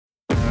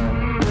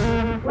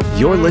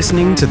You're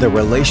listening to the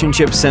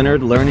Relationship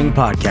Centered Learning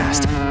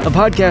Podcast, a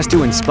podcast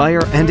to inspire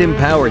and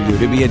empower you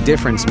to be a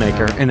difference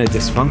maker in a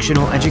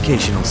dysfunctional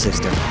educational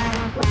system.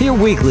 Hear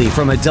weekly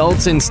from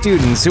adults and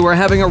students who are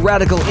having a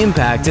radical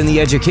impact in the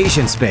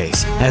education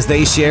space as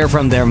they share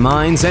from their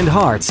minds and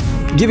hearts,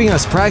 giving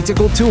us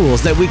practical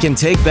tools that we can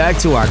take back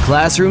to our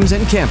classrooms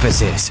and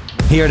campuses.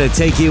 Here to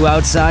take you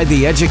outside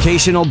the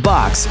educational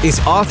box is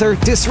author,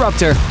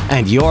 disruptor,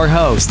 and your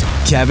host,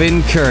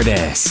 Kevin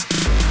Curtis.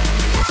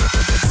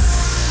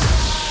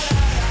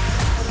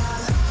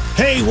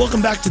 Hey,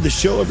 welcome back to the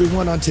show,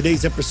 everyone. On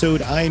today's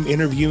episode, I'm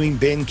interviewing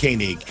Ben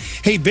Koenig.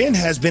 Hey, Ben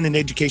has been in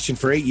education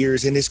for 8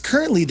 years and is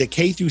currently the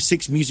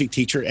K-6 music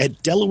teacher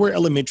at Delaware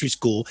Elementary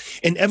School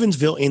in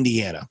Evansville,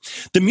 Indiana.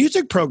 The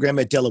music program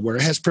at Delaware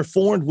has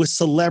performed with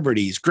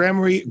celebrities,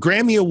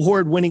 Grammy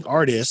Award-winning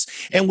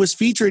artists, and was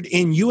featured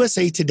in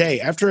USA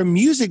Today after a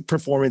music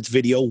performance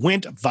video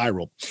went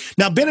viral.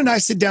 Now, Ben and I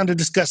sit down to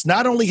discuss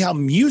not only how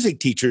music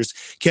teachers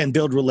can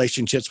build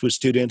relationships with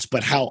students,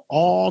 but how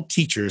all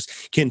teachers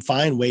can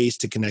find ways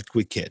to connect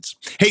with kids.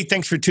 Hey,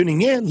 thanks for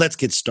tuning in. Let's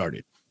get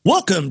started.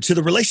 Welcome to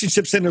the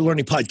Relationship Centered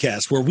Learning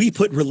Podcast, where we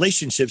put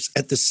relationships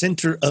at the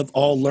center of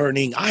all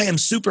learning. I am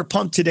super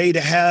pumped today to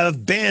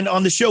have Ben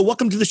on the show.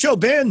 Welcome to the show,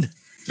 Ben.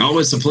 Oh,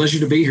 it's a pleasure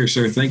to be here,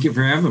 sir. Thank you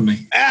for having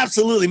me.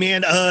 Absolutely,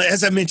 man.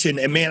 As I mentioned,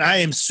 and man, I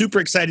am super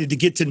excited to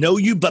get to know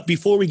you. But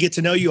before we get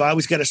to know you, I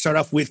always got to start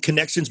off with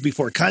connections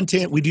before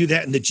content. We do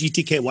that in the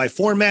GTKY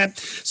format.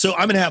 So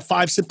I'm going to have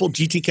 5 simple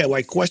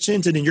GTKY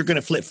questions, and then you're going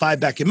to flip 5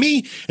 back at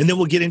me, and then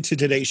we'll get into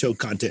today's show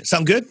content.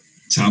 Sound good?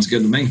 Sounds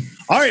good to me.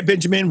 All right,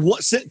 Benjamin,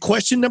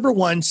 question number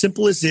 1,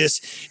 simple as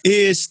this,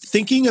 is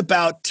thinking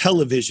about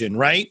television,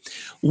 right?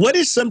 What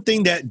is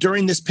something that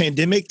during this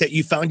pandemic that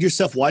you found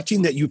yourself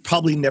watching that you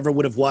probably never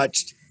would have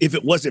watched if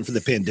it wasn't for the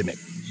pandemic?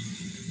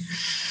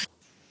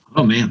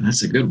 Oh, man,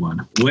 that's a good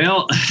one.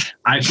 Well,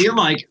 I feel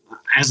like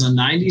as a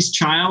 90s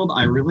child,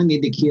 I really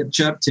need to catch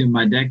up to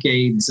my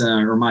decades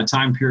or my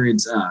time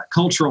periods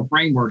cultural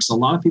frameworks. A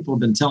lot of people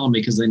have been telling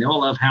me, because they know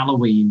I love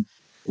Halloween,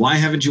 why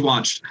haven't you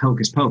watched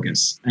Hocus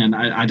Pocus? And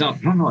I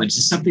don't know. It's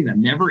just something that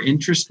never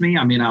interested me.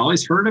 I mean, I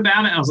always heard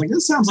about it. I was like,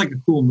 this sounds like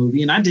a cool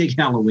movie. And I dig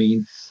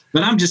Halloween,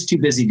 but I'm just too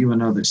busy doing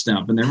other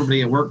stuff. And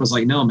everybody at work was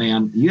like, no,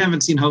 man, you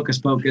haven't seen Hocus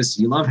Pocus.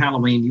 You love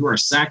Halloween. You are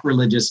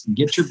sacrilegious.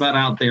 Get your butt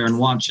out there and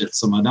watch it.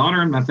 So my daughter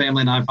and my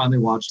family and I finally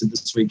watched it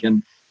this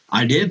weekend.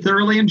 I did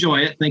thoroughly enjoy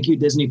it. Thank you,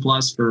 Disney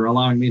Plus, for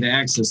allowing me to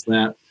access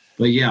that.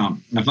 But yeah,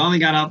 I finally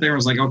got out there. I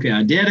was like, okay,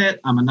 I did it.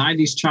 I'm a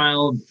 90s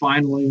child.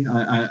 Finally,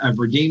 I've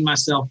redeemed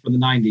myself for the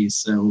 90s.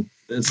 So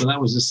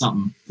that was just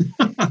something.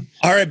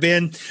 All right,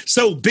 Ben.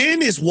 So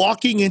Ben is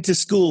walking into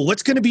school.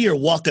 What's going to be your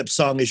walk-up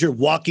song as you're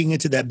walking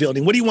into that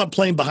building? What do you want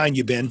playing behind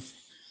you, Ben?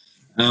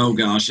 Oh,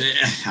 gosh.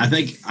 I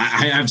think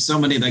I have so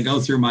many that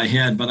go through my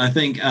head, but I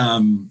think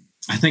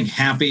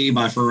Happy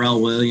by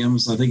Pharrell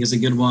Williams, I think is a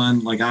good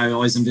one. Like I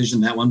always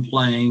envision that one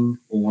playing,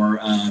 or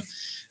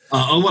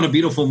Oh, What a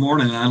Beautiful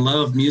Morning. I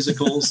love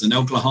musicals in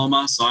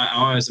Oklahoma, so I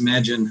always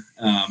imagine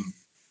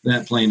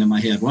that playing in my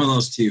head. One of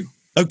those two.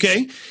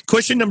 Okay.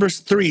 Question number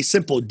 3,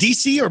 simple.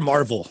 DC or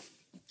Marvel?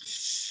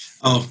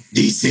 Oh,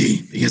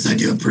 DC, because I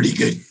do a pretty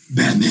good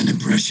Batman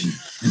impression,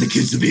 and the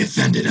kids would be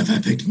offended if I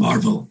picked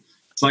Marvel.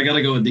 So I got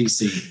to go with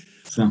DC.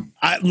 So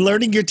I'm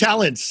learning your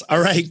talents.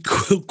 All right.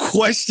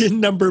 Question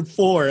number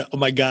 4. Oh,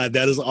 my God.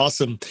 That is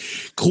awesome.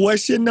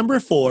 Question number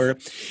 4.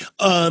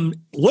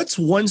 What's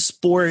one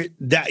sport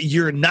that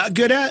you're not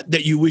good at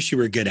that you wish you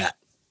were good at?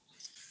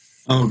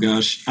 Oh,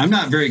 gosh. I'm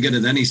not very good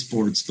at any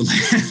sports, but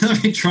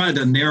let me try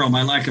to narrow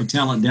my lack of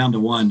talent down to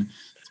one.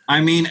 I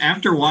mean,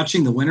 after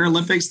watching the Winter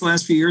Olympics the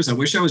last few years, I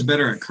wish I was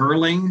better at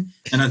curling.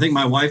 And I think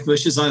my wife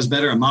wishes I was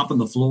better at mopping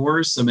the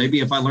floors. So maybe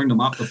if I learn to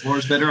mop the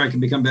floors better, I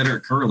can become better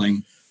at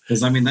curling.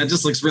 Because, I mean, that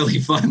just looks really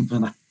fun,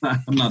 but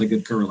I'm not a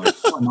good curler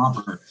or an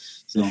mopper.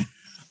 So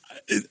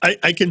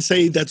I can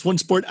say that's one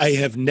sport I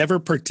have never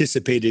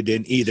participated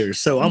in either.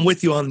 So I'm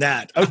with you on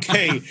that.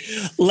 Okay.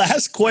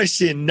 Last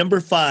question,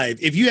 number 5.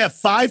 If you have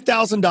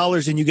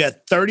 $5,000 and you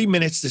got 30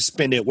 minutes to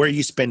spend it, where are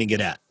you spending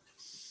it at?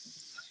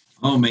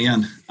 Oh,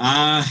 man.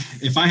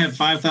 If I had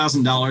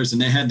 $5,000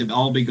 and it had to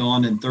all be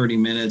gone in 30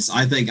 minutes,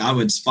 I think I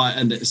would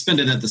spend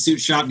it at the suit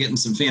shop getting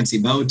some fancy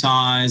bow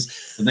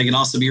ties. I think it'd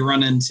also be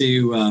running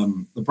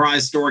to the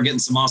prize store, getting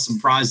some awesome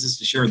prizes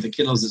to share with the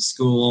kiddos at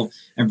school,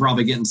 and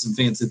probably getting some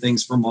fancy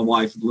things for my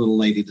wife, the little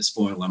lady, to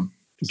spoil them.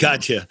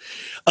 Gotcha.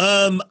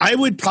 I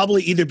would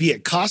probably either be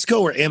at Costco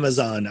or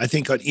Amazon. I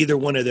think on either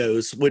one of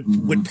those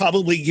would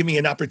probably give me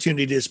an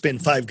opportunity to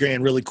spend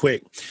 $5,000 really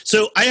quick.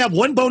 So I have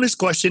one bonus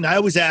question. I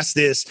always ask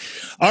this.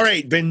 All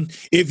right, Ben,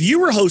 if you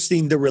were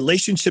hosting the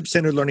Relationship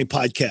Centered Learning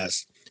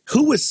Podcast,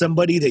 who was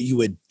somebody that you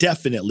would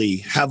definitely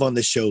have on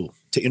the show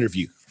to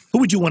interview? Who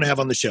would you want to have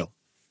on the show?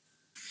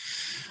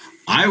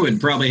 I would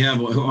probably have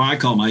who I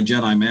call my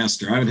Jedi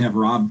Master. I would have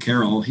Rob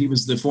Carroll. He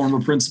was the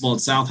former principal at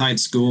South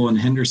Heights School in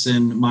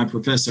Henderson, my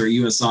professor at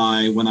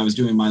USI when I was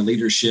doing my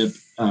leadership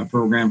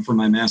program for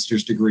my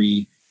master's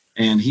degree.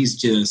 And he's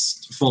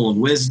just full of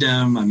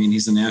wisdom. I mean,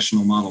 he's a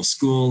national model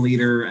school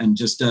leader and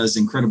just does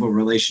incredible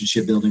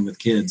relationship building with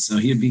kids. So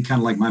he'd be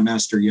kind of like my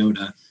Master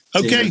Yoda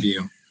to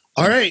interview.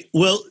 All right.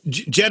 Well,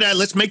 Jedi,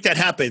 let's make that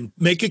happen.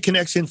 Make a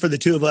connection for the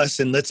two of us,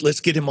 and let's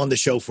get him on the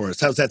show for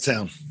us. How's that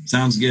sound?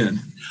 Sounds good.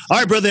 All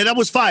right, brother. That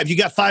was 5. You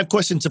got 5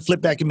 questions to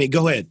flip back at me.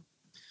 Go ahead.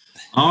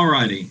 All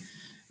righty.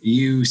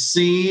 You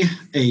see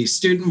a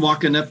student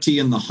walking up to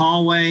you in the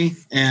hallway,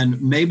 and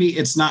maybe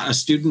it's not a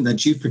student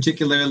that you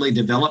particularly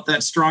developed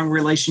that strong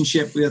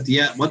relationship with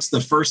yet. What's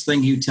the first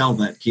thing you tell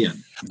that kid?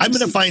 I'm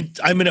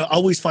going to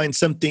always find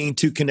something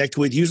to connect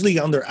with, usually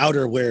on their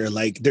outerwear,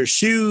 like their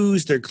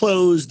shoes, their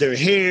clothes, their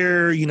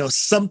hair,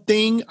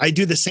 something. I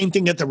do the same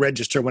thing at the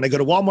register. When I go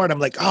to Walmart, I'm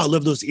like, oh, I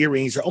love those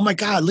earrings, or, oh my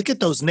God, look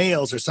at those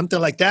nails, or something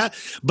like that.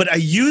 But I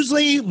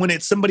usually, when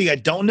it's somebody I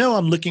don't know,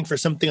 I'm looking for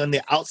something on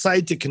the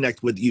outside to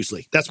connect with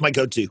usually. That's my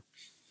go-to.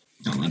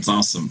 Oh, that's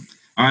awesome.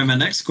 All right, my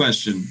next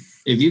question.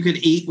 If you could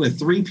eat with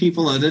 3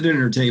 people at a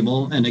dinner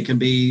table, and it can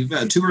be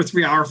a 2 or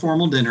 3 hour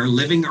formal dinner,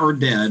 living or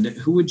dead,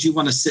 who would you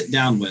want to sit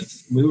down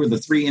with? Who are the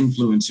 3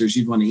 influencers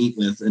you'd want to eat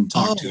with and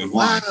talk to, and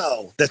why?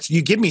 Wow.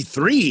 You give me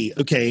 3.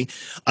 Okay.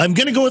 I'm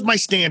going to go with my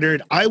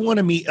standard. I want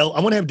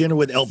to have dinner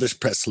with Elvis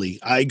Presley.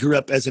 I grew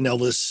up as an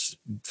Elvis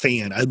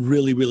fan. I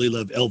really, really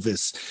love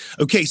Elvis.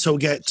 Okay. So we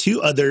got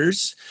 2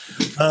 others.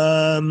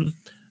 I'm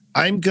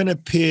going to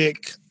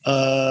pick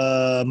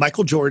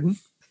Michael Jordan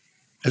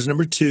as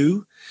number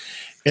 2.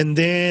 And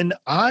then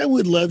I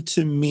would love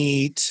to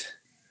meet,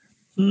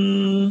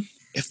 there's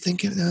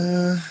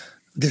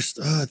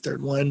a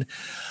third one.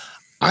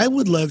 I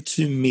would love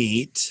to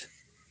meet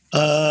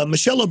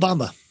Michelle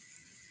Obama.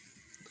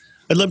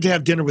 I'd love to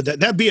have dinner with that.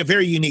 That'd be a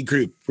very unique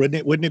group,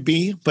 wouldn't it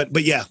be?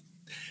 But yeah,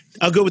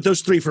 I'll go with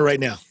those 3 for right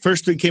now.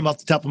 First 3 came off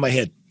the top of my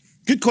head.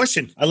 Good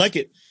question. I like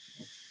it.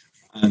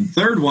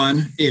 Third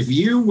one, if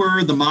you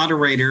were the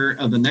moderator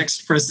of the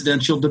next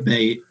presidential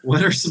debate,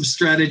 what are some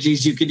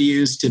strategies you could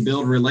use to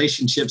build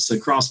relationships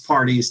across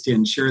parties to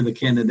ensure the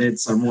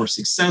candidates are more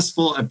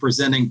successful at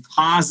presenting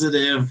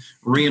positive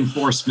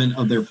reinforcement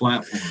of their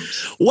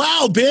platforms?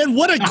 Wow, Ben,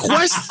 what a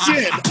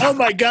question. Oh,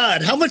 my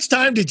God. How much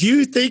time did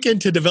you think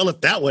to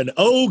develop that one?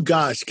 Oh,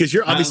 gosh, because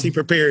you're obviously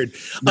prepared.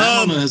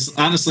 That one was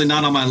honestly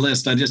not on my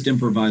list. I just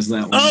improvised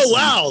that one. Oh,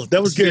 wow.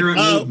 That was good.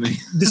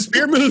 The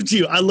spirit moved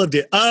you. I loved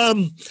it.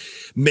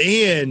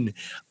 Man,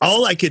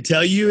 all I could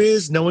tell you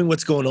is, knowing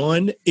what's going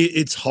on,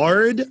 it's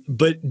hard,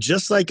 but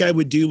just like I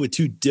would do with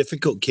 2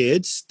 difficult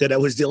kids that I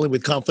was dealing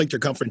with conflict or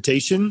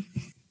confrontation,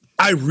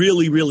 I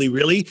really, really,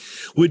 really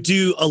would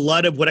do a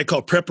lot of what I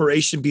call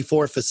preparation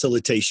before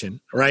facilitation,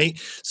 right?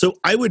 So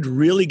I would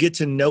really get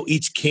to know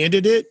each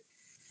candidate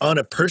on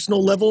a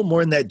personal level,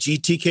 more in that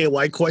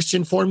GTKY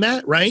question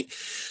format, right?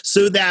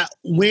 So that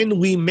when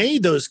we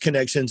made those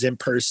connections in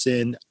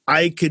person,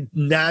 I could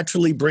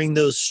naturally bring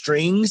those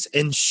strings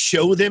and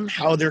show them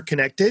how they're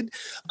connected.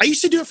 I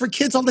used to do it for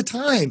kids all the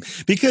time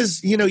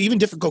because, even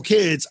difficult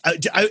kids,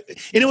 and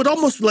it would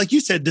almost, like you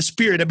said, the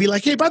spirit. I'd be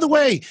like, hey, by the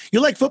way, you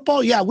like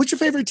football? Yeah. What's your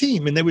favorite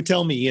team? And they would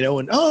tell me,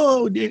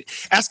 and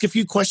ask a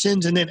few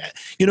questions. And then,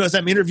 as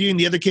I'm interviewing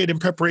the other kid in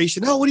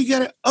preparation, what do you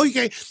got? Oh,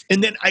 okay.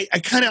 And then I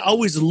kind of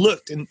always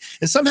looked and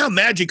somehow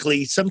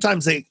magically,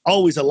 sometimes they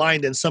always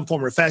aligned in some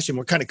form or fashion.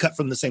 We're kind of cut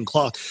from the same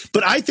cloth.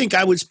 But I think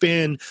I would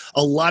spend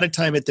a lot of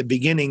time at the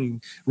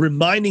beginning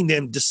reminding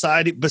them,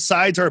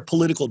 besides our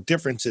political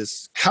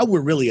differences, how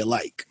we're really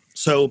alike.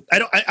 So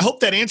I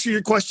hope that answered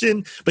your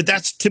question, but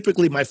that's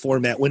typically my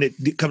format when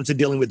it comes to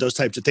dealing with those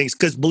types of things.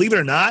 Because believe it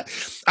or not,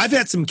 I've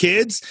had some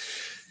kids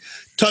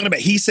talking about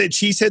he said,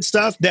 she said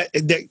stuff that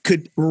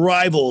could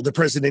rival the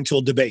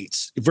presidential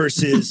debates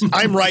versus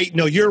I'm right,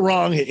 no, you're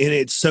wrong. And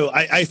it's so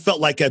I felt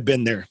like I've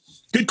been there.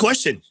 Good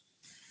question.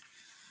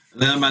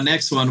 Then my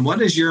next one,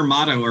 what is your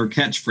motto or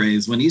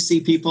catchphrase when you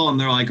see people and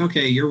they're like,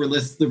 okay, you're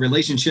the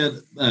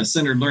relationship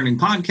centered learning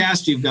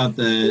podcast, you've got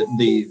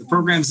the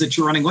programs that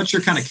you're running. What's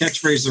your kind of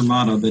catchphrase or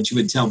motto that you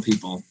would tell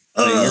people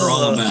that you're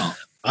all about?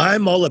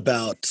 I'm all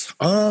about,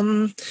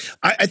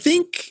 I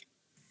think,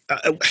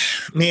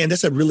 man,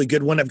 that's a really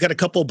good one. I've got a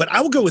couple, but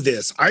I will go with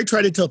this. I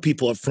try to tell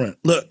people up front,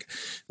 look,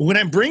 when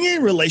I'm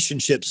bringing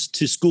relationships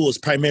to schools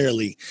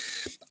primarily,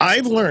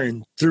 I've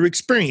learned through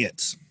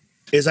experience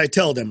is I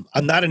tell them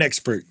I'm not an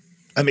expert.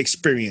 I'm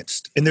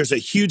experienced. And there's a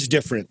huge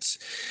difference.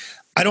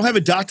 I don't have a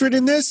doctorate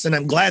in this, and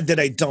I'm glad that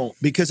I don't,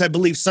 because I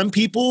believe some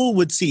people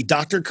would see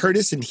Dr.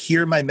 Curtis and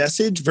hear my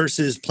message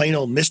versus plain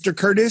old Mr.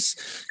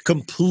 Curtis,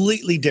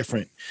 completely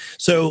different.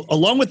 So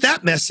along with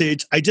that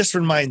message, I just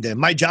remind them,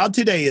 my job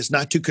today is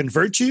not to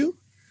convert you,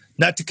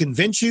 not to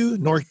convince you,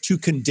 nor to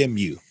condemn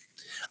you.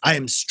 I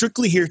am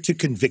strictly here to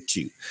convict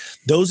you.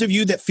 Those of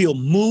you that feel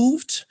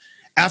moved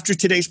after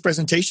today's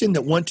presentation,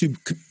 that want to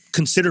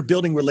consider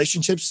building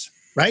relationships,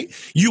 right?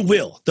 You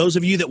will. Those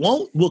of you that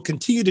won't will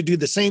continue to do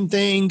the same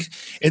thing.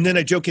 And then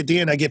I joke at the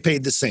end, I get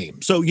paid the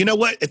same. So you know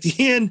what? At the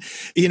end,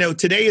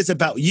 today is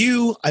about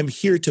you. I'm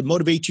here to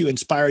motivate you,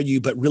 inspire you,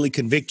 but really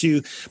convict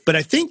you. But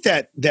I think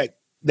that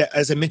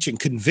as I mentioned,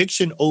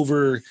 conviction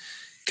over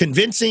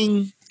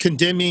convincing,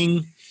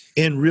 condemning,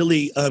 and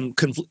really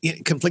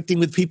conflicting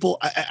with people.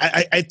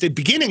 I at the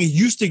beginning, I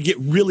used to get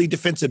really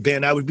defensive,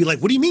 Ben. I would be like,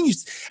 what do you mean?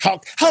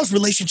 How's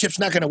relationships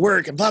not going to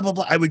work? And blah, blah,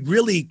 blah. I would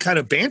really kind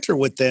of banter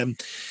with them.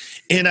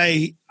 And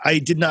I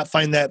did not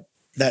find that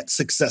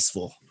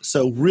successful.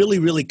 So really,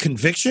 really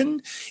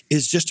conviction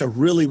is just a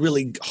really,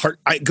 really heart.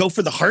 I go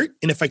for the heart.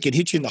 And if I can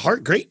hit you in the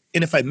heart, great.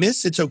 And if I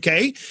miss, it's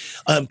okay.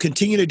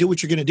 Continue to do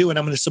what you're going to do. And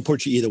I'm going to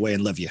support you either way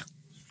and love you.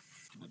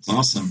 That's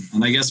awesome.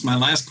 And I guess my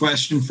last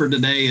question for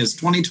today is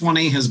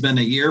 2020 has been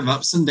a year of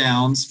ups and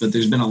downs, but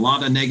there's been a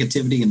lot of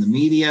negativity in the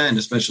media and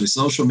especially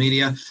social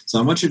media. So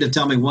I want you to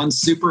tell me one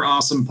super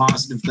awesome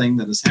positive thing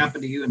that has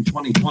happened to you in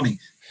 2020.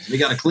 We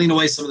got to clean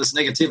away some of this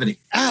negativity.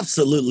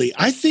 Absolutely.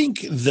 I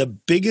think the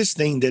biggest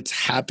thing that's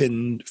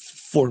happened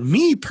for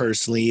me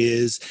personally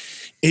is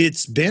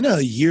it's been a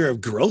year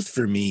of growth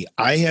for me.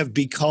 I have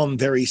become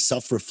very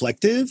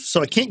self-reflective.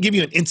 So I can't give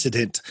you an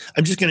incident.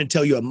 I'm just going to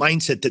tell you a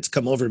mindset that's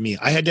come over me.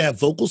 I had to have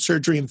vocal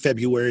surgery in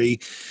February.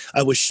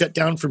 I was shut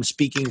down from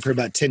speaking for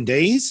about 10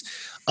 days.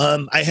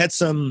 I had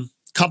some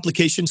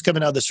complications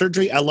coming out of the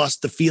surgery. I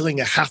lost the feeling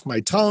of half my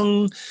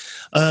tongue.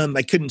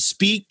 I couldn't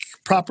speak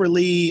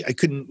properly.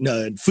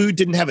 Food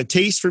didn't have a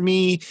taste for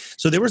me.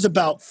 So there was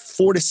about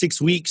 4 to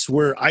 6 weeks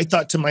where I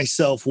thought to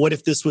myself, what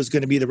if this was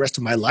going to be the rest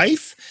of my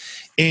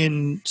life?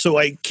 And so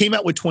I came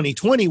out with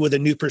 2020 with a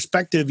new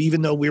perspective.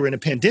 Even though we were in a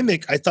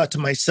pandemic, I thought to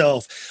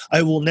myself,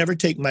 I will never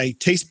take my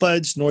taste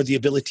buds nor the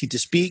ability to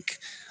speak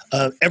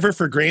ever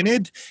for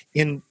granted.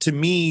 And to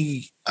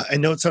me, I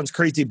know it sounds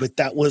crazy, but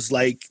that was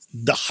like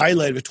the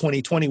highlight of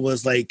 2020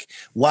 was like,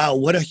 wow,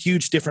 what a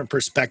huge different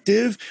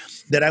perspective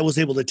that I was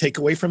able to take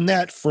away from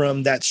that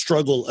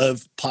struggle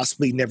of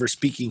possibly never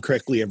speaking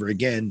correctly ever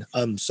again.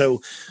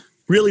 So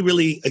really,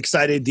 really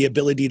excited the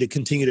ability to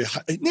continue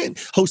to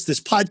host this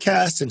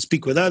podcast and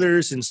speak with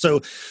others. And so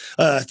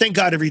thank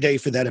God every day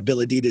for that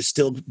ability to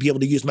still be able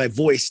to use my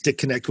voice to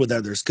connect with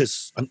others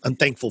because I'm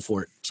thankful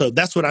for it. So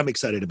that's what I'm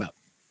excited about.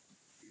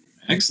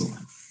 Excellent.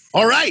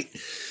 All right.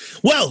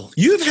 Well,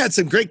 you've had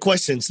some great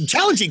questions, some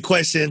challenging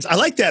questions. I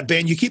like that,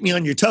 Ben. You keep me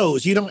on your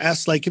toes. You don't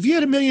ask like, if you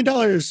had $1 million,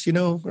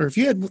 or if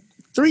you had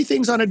 3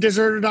 things on a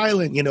deserted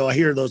island, I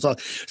hear those all.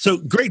 So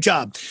great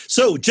job.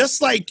 So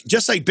just like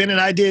Ben and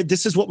I did,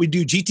 this is what we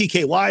do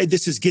GTKY.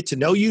 This is get to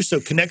know you. So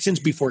connections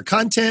before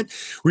content.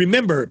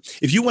 Remember,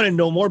 if you want to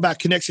know more about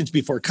connections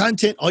before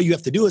content, all you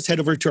have to do is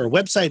head over to our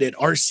website at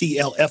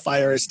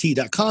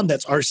rclfirst.com.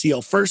 That's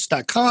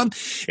rclfirst.com.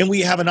 And we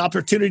have an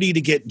opportunity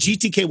to get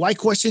GTKY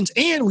questions.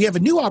 And we have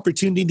a new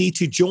opportunity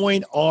to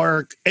join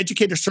our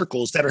educator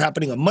circles that are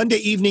happening on Monday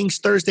evenings,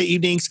 Thursday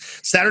evenings,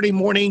 Saturday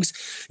mornings.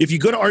 If you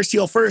go to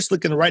RCL First,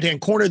 look in the right-hand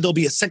corner, there'll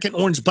be a second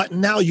orange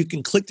button now. You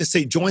can click to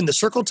say join the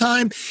circle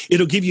time.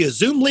 It'll give you a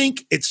Zoom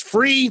link. It's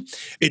free.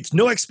 It's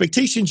no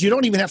expectations. You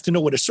don't even have to know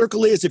what a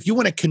circle is. If you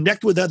want to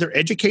connect with other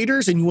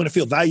educators and you want to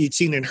feel valued,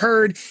 seen, and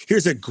heard,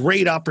 here's a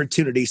great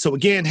opportunity. So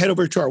again, head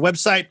over to our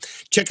website.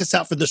 Check us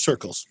out for the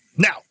circles.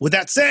 Now, with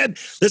that said,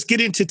 let's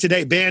get into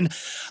today, Ben.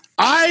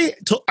 I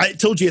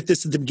told you at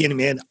the beginning,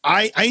 man,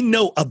 I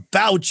know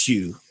about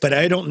you, but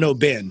I don't know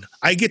Ben.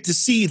 I get to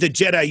see the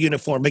Jedi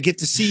uniform. I get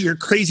to see your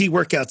crazy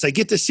workouts. I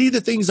get to see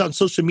the things on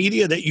social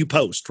media that you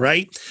post,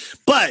 right?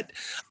 But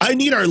I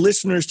need our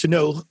listeners to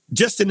know,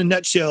 just in a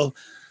nutshell,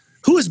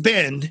 who is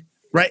Ben,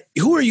 right?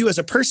 Who are you as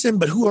a person,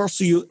 but who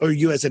also are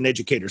you as an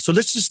educator? So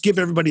let's just give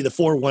everybody the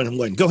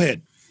 4-1-1. Go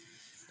ahead.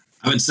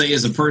 I would say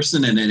as a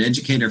person and an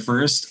educator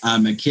first,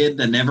 I'm a kid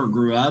that never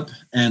grew up,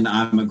 and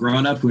I'm a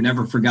grown-up who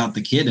never forgot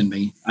the kid in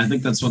me. I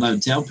think that's what I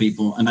would tell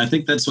people. And I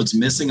think that's what's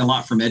missing a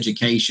lot from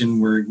education.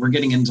 We're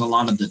getting into a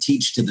lot of the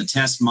teach to the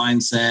test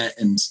mindset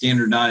and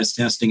standardized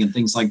testing and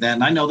things like that.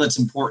 And I know that's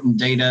important.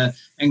 Data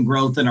and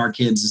growth in our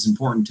kids is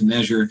important to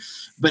measure,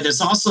 but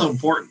it's also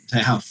important to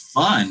have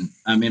fun.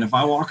 I mean, if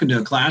I walk into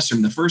a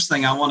classroom, the first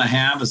thing I want to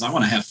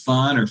have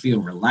fun or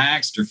feel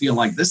relaxed or feel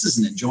like this is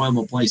an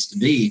enjoyable place to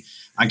be.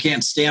 I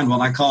can't stand what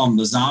I call them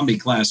the zombie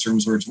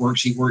classrooms where it's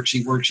worksheet,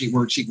 worksheet, worksheet,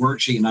 worksheet,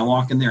 worksheet. And I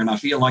walk in there and I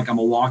feel like I'm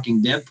a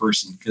walking dead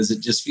person because it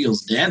just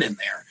feels dead in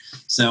there.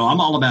 So I'm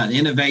all about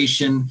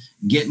innovation,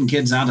 getting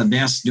kids out of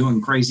desks,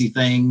 doing crazy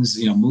things,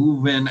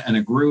 moving and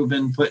a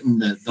grooving, putting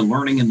the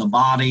learning in the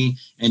body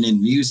and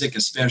in music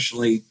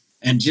especially.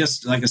 And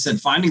just, like I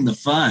said, finding the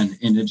fun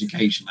in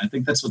education. I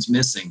think that's what's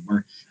missing.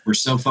 We're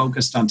so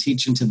focused on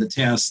teaching to the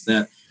test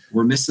that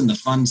we're missing the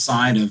fun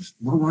side of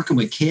we're working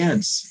with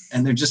kids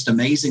and they're just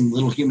amazing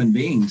little human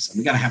beings. And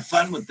we got to have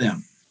fun with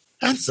them.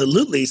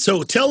 Absolutely.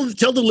 So tell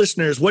the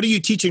listeners, what are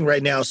you teaching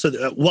right now?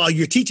 So while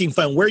you're teaching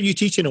fun, where are you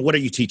teaching and what are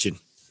you teaching?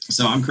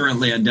 So I'm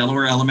currently at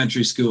Delaware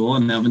Elementary School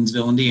in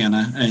Evansville,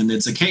 Indiana, and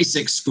it's a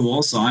K-6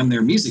 school. So I'm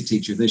their music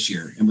teacher this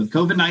year. And with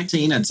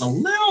COVID-19, it's a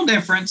little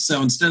different.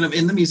 So instead of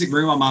in the music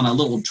room, I'm on a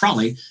little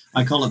trolley.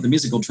 I call it the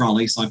musical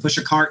trolley. So I push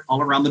a cart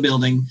all around the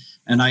building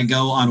and I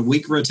go on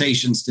week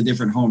rotations to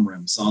different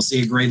homerooms. So I'll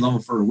see a grade level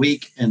for a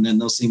week and then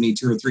they'll see me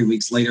 2 or 3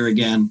 weeks later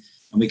again.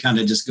 And we kind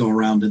of just go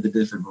around to the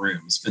different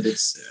rooms. But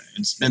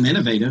it's been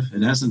innovative.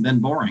 It hasn't been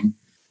boring.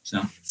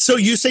 So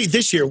you say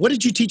this year, what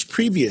did you teach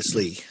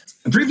previously?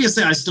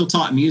 Previously, I still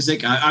taught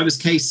music. I was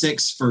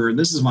K-6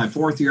 this is my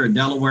 4th year at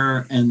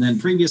Delaware. And then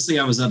previously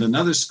I was at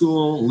another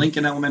school,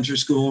 Lincoln Elementary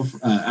School,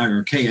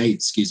 or K-8,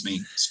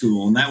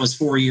 school. And that was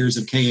 4 years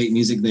of K-8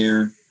 music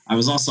there. I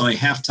was also a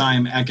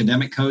halftime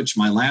academic coach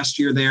my last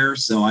year there.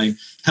 So I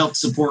helped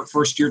support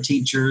first-year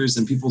teachers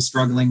and people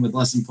struggling with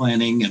lesson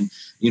planning and,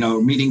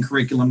 meeting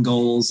curriculum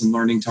goals and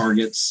learning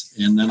targets.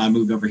 And then I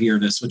moved over here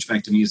to switch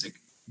back to music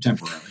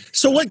temporarily.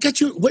 So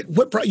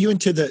what brought you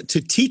to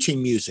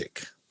teaching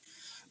music?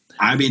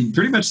 I mean,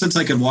 pretty much since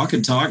I could walk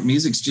and talk,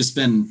 music's just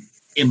been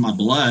in my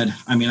blood.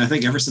 I mean, I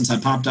think ever since I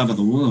popped out of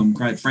the womb,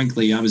 quite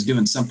frankly, I was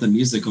doing something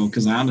musical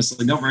because I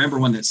honestly don't remember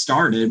when it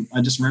started.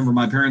 I just remember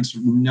my parents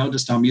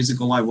noticed how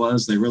musical I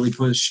was. They really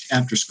pushed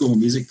after school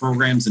music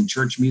programs and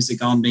church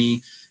music on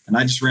me. And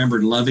I just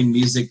remembered loving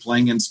music,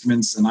 playing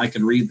instruments, and I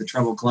could read the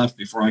treble clef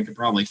before I could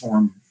probably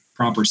form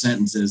proper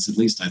sentences, at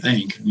least I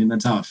think. I mean,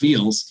 that's how it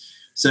feels.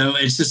 So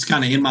it's just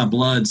kind of in my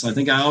blood. So I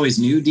think I always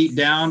knew deep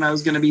down I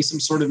was going to be some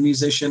sort of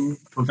musician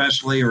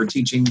professionally or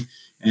teaching.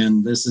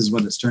 And this is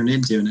what it's turned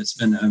into. And it's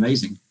been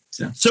amazing.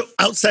 So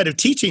outside of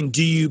teaching,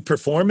 do you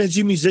perform as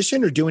a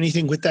musician or do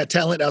anything with that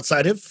talent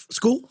outside of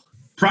school?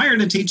 Prior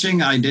to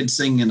teaching, I did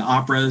sing in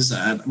operas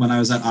when I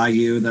was at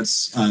IU.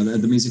 That's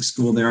at the music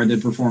school there. I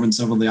did perform in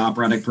several of the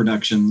operatic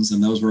productions.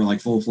 And those were like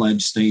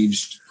full-fledged,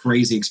 staged,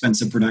 crazy,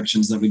 expensive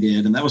productions that we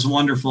did. And that was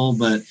wonderful.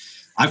 But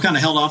I've kind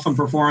of held off on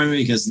performing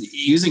because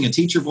using a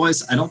teacher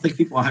voice, I don't think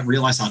people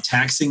realize how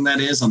taxing that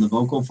is on the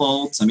vocal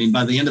folds. I mean,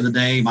 by the end of the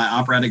day, my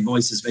operatic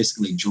voice is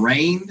basically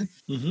drained.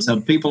 Mm-hmm.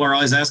 So people are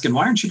always asking,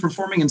 why aren't you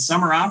performing in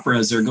summer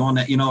operas or going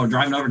to, or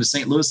driving over to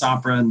St. Louis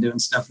Opera and doing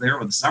stuff there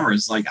with the summer?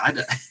 It's like,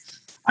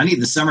 I need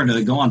the summer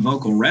to go on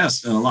vocal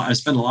rest. I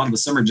spend a lot of the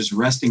summer just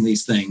resting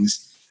these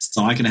things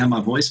so I can have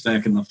my voice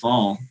back in the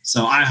fall.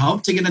 So I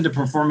hope to get into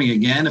performing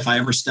again if I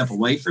ever step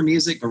away from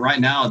music. But right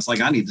now, it's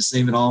like I need to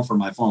save it all for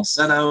my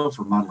falsetto,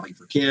 for modeling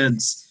for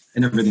kids,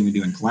 and everything we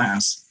do in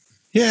class.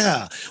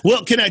 Yeah.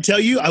 Well, can I tell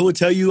you, I will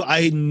tell you,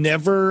 I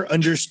never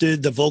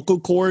understood the vocal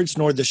cords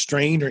nor the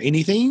strain or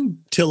anything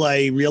till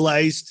I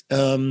realized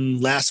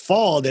last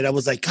fall that I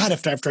was like, God,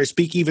 after I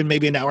speak even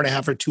maybe an hour and a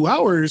half or 2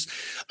 hours,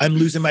 I'm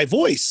losing my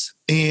voice.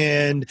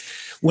 And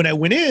when I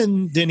went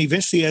in, then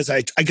eventually as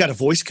I got a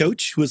voice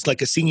coach who was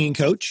like a singing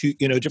coach,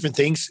 different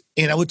things.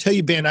 And I would tell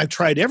you, Ben, I've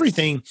tried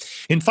everything.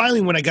 And finally,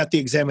 when I got the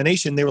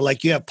examination, they were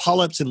like, you have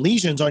polyps and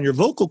lesions on your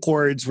vocal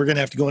cords. We're going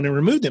to have to go in and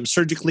remove them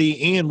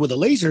surgically and with a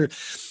laser.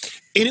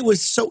 And it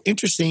was so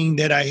interesting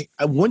that I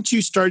once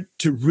you start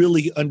to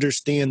really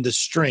understand the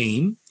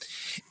strain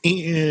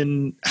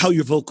and how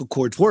your vocal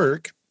cords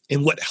work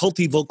and what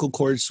healthy vocal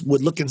cords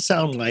would look and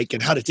sound like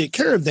and how to take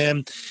care of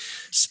them,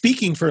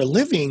 speaking for a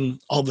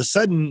living, all of a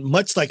sudden,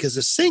 much like as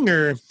a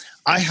singer,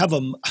 I have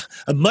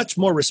a much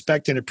more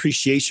respect and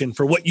appreciation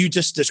for what you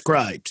just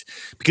described.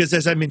 Because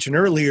as I mentioned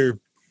earlier,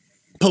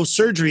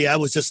 post-surgery, I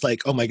was just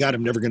like, oh my God,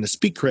 I'm never going to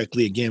speak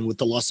correctly again with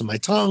the loss of my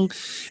tongue.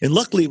 And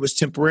luckily it was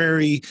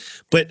temporary.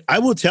 But I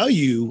will tell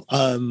you,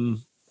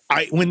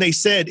 when they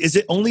said, is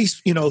it only,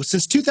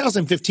 since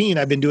 2015,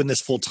 I've been doing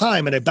this full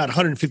time and about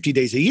 150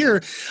 days a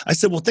year. I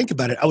said, well, think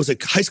about it. I was a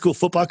high school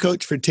football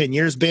coach for 10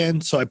 years,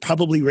 Ben. So I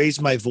probably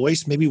raised my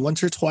voice maybe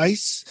once or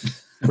twice.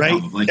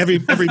 Right.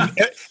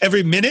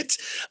 every minute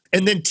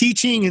and then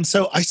teaching. And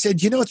so I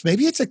said,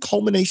 maybe it's a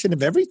culmination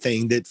of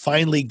everything that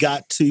finally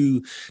got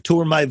to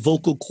where my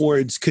vocal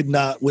cords could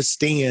not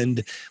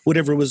withstand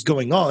whatever was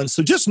going on.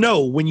 So just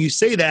know when you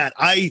say that,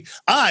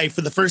 I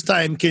for the first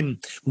time can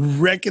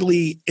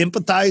regularly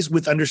empathize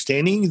with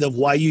understanding of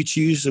why you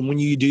choose and when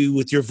you do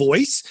with your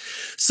voice.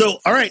 So,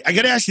 all right, I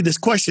got to ask you this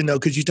question though,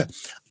 because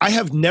I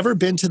have never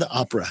been to the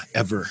opera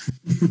ever.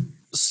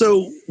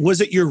 So was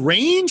it your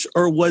range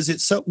or was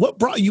it what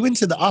brought you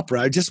into the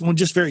opera? I'm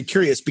just very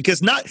curious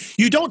because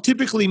you don't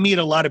typically meet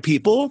a lot of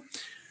people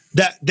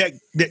that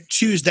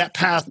choose that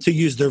path to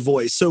use their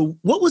voice. So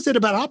what was it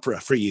about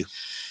opera for you?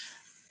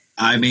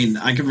 I mean,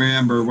 I can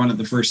remember one of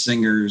the first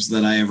singers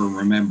that I ever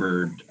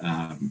remembered,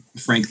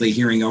 frankly,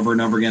 hearing over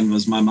and over again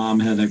was my mom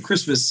had a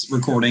Christmas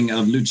recording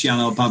of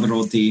Luciano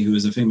Pavarotti, who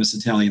is a famous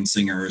Italian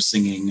singer,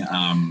 singing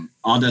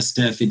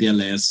Adeste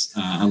Fideles,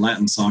 a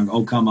Latin song,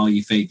 O Come All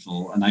Ye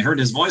Faithful. And I heard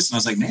his voice and I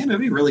was like, man, it'd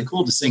be really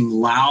cool to sing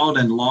loud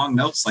and long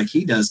notes like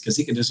he does because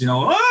he could just,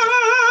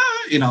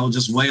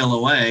 just wail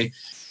away.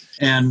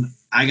 And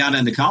I got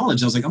into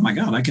college. I was like, oh my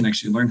God, I can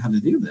actually learn how to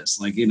do this.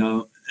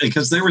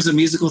 Because there was a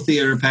musical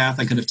theater path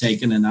I could have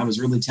taken and I was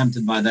really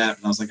tempted by that.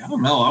 And I was like, I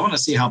don't know. I want to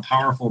see how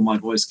powerful my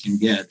voice can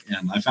get.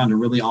 And I found a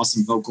really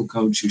awesome vocal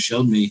coach who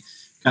showed me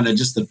kind of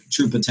just the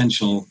true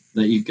potential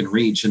that you can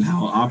reach and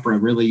how opera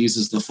really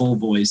uses the full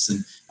voice.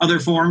 And other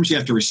forms, you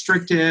have to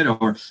restrict it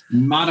or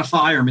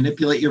modify or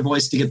manipulate your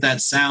voice to get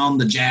that sound,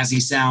 the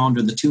jazzy sound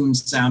or the tune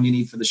sound you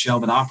need for the show.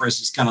 But opera is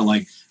just kind of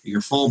like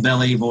your full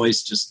belly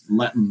voice, just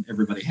letting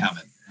everybody have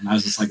it. And I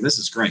was just like, this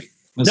is great.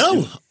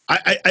 No,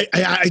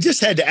 I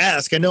just had to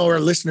ask. I know our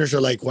listeners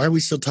are like, why are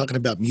we still talking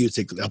about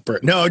music?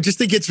 No, I just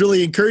think it's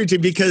really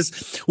encouraging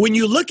because when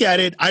you look at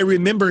it, I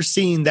remember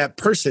seeing that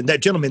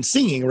gentleman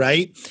singing,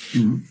 right?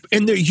 Mm-hmm.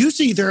 And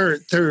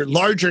they're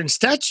larger in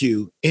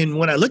stature. And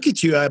when I look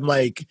at you, I'm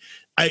like,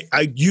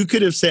 you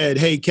could have said,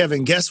 hey,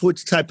 Kevin, guess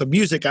which type of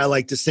music I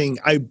like to sing.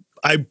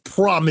 I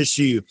promise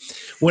you,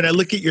 when I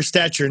look at your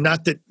stature,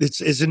 not that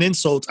it's an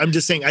insult, I'm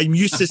just saying I'm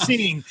used to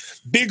seeing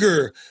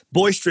bigger,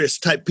 boisterous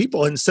type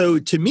people. And so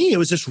to me, it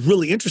was just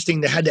really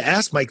interesting. They had to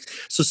ask Mike.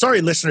 So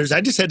sorry, listeners,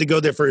 I just had to go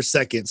there for a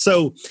second.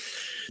 So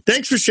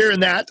thanks for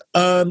sharing that.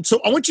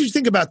 So I want you to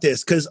think about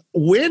this, because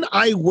when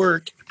I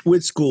work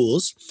with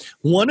schools,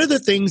 one of the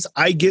things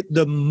I get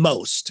the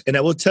most, and I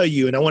will tell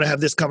you, and I want to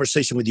have this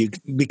conversation with you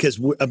because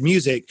of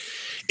music,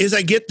 is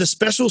I get the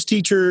specials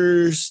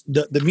teachers,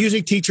 the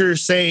music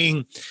teachers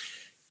saying,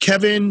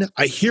 Kevin,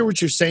 I hear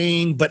what you're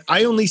saying, but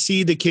I only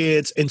see the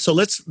kids. And so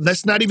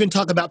let's not even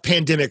talk about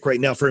pandemic right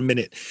now for a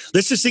minute.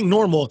 Let's just think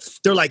normal.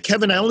 They're like,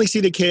 Kevin, I only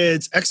see the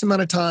kids X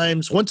amount of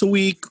times, once a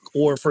week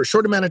or for a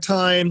short amount of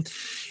time.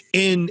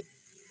 In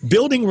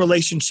building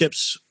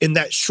relationships in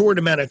that short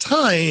amount of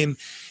time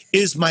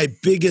is my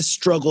biggest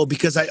struggle,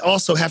 because I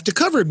also have to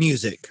cover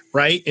music,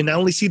 right? And I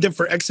only see them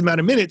for X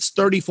amount of minutes,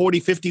 30, 40,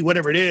 50,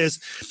 whatever it is.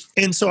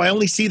 And so I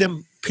only see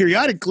them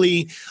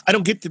periodically. I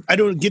don't get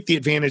the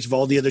advantage of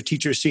all the other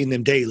teachers seeing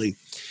them daily.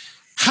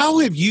 How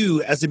have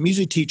you, as a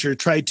music teacher,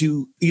 tried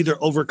to either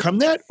overcome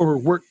that or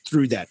work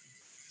through that?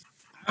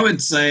 I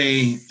would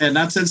say, and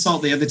not to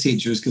insult the other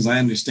teachers because I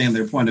understand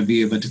their point of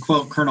view, but to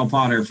quote Colonel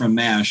Potter from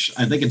MASH,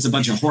 I think it's a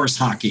bunch of horse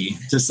hockey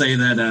to say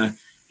that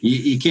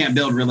you can't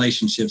build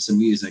relationships in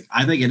music.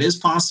 I think it is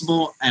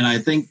possible. And I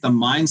think the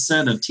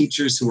mindset of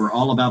teachers who are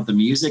all about the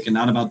music and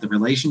not about the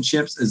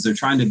relationships is they're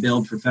trying to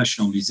build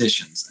professional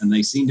musicians. And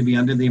they seem to be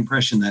under the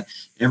impression that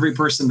every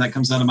person that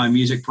comes out of my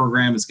music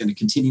program is going to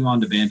continue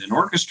on to band and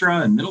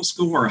orchestra in middle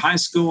school or high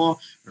school,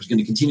 or is going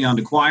to continue on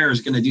to choir, or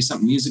is going to do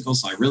something musical.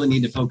 So I really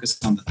need to focus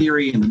on the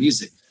theory and the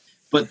music.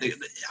 But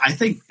I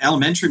think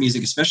elementary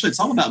music, especially, it's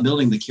all about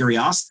building the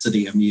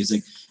curiosity of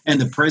music and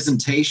the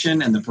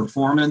presentation and the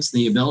performance,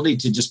 the ability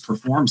to just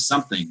perform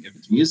something, if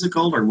it's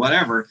musical or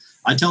whatever.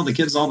 I tell the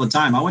kids all the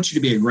time, I want you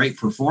to be a great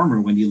performer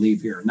when you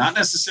leave here, not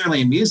necessarily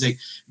in music,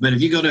 but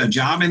if you go to a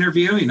job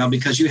interview,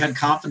 because you had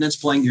confidence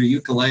playing your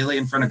ukulele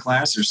in front of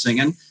class or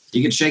singing,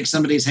 you could shake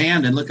somebody's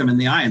hand and look them in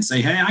the eye and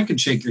say, hey, I could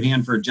shake your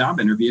hand for a job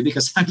interview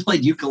because I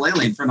played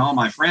ukulele in front of all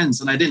my friends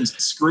and I didn't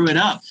screw it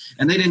up.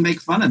 And they didn't make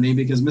fun of me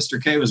because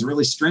Mr. K was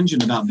really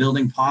stringent about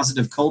building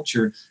positive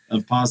culture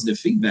of positive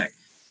feedback.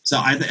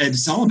 So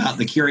it's all about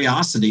the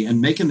curiosity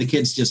and making the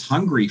kids just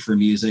hungry for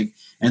music.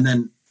 And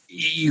then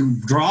you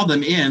draw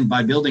them in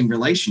by building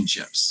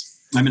relationships.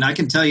 I mean, I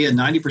can tell you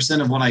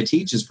 90% of what I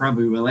teach is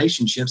probably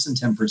relationships and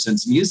 10%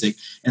 is music.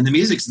 And the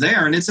music's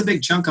there, and it's a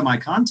big chunk of my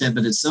content,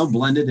 but it's so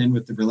blended in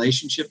with the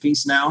relationship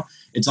piece now,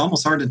 it's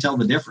almost hard to tell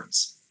the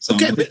difference. So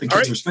okay, I think the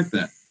kids respect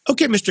that.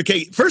 Okay, Mr.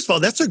 K, first of all,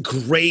 that's a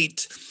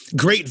great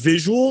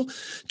visual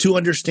to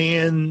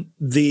understand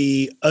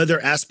the other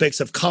aspects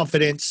of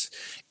confidence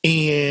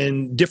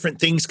and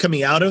different things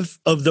coming out of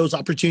those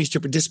opportunities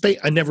to participate.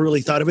 I never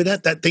really thought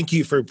about that. Thank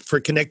you for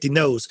connecting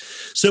those.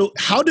 So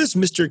how does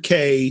Mr.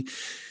 K,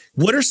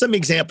 what are some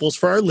examples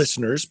for our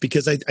listeners?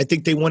 Because I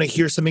think they want to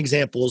hear some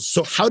examples.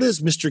 So how does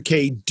Mr.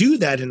 K do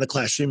that in the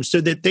classroom so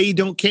that they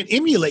can't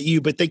emulate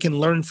you, but they can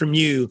learn from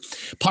you,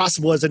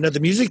 possible as another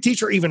music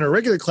teacher, or even a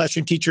regular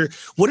classroom teacher?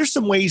 What are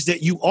some ways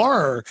that you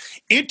are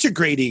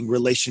integrating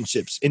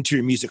relationships into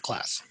your music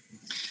class?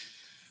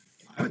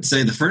 I would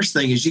say the first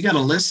thing is you got to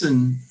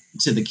listen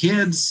to the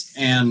kids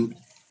and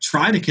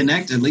try to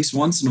connect at least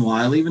once in a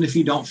while, even if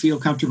you don't feel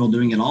comfortable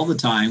doing it all the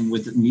time,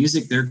 with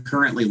music they're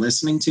currently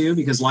listening to,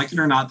 because like it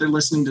or not, they're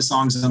listening to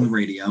songs on the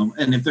radio.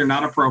 And if they're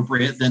not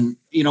appropriate, then,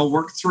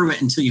 work through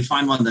it until you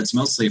find one that's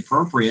mostly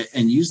appropriate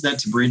and use that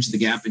to bridge the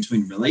gap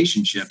between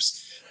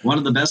relationships. One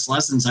of the best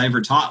lessons I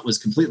ever taught was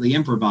completely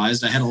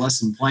improvised. I had a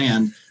lesson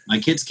planned. My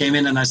kids came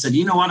in and I said,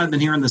 you know what? I've been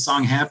hearing the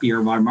song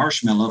Happier by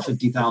Marshmello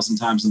 50,000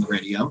 times on the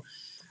radio.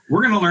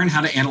 We're going to learn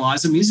how to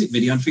analyze a music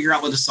video and figure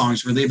out what the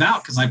song's really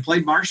about. Because I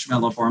played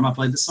Marshmello for them. I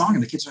played the song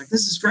and the kids are like,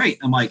 this is great.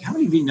 I'm like, how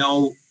many of you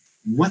know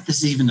what this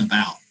is even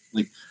about?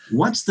 Like,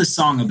 what's the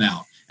song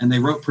about? And they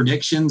wrote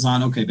predictions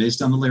on, okay,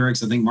 based on the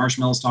lyrics, I think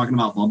Marshmello's talking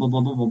about blah, blah,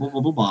 blah, blah, blah, blah,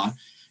 blah, blah, blah.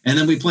 And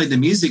then we played the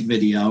music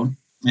video.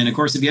 And of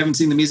course, if you haven't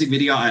seen the music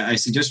video, I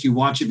suggest you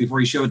watch it before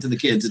you show it to the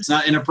kids. It's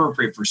not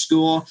inappropriate for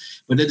school,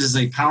 but it is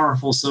a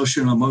powerful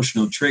social and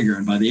emotional trigger.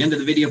 And by the end of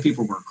the video,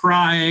 people were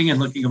crying and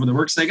looking over the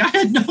work saying, I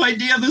had no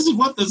idea this is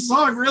what the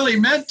song really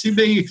meant to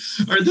be,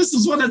 or this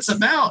is what it's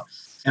about.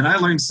 And I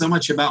learned so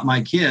much about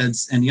my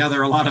kids. And yeah,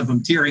 there are a lot of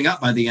them tearing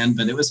up by the end,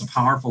 but it was a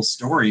powerful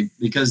story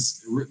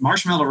because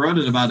Marshmello wrote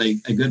it about a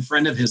good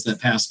friend of his that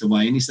passed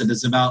away. And he said,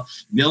 it's about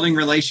building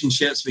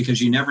relationships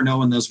because you never know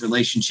when those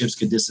relationships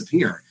could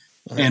disappear.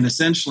 And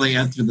essentially,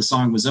 after the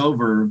song was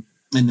over,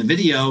 and the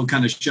video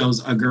kind of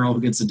shows a girl who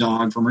gets a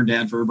dog from her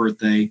dad for her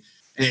birthday,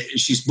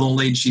 she's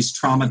bullied, she's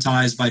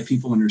traumatized by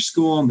people in her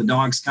school, and the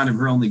dog's kind of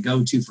her only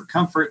go-to for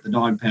comfort. The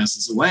dog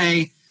passes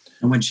away.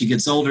 And when she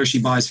gets older, she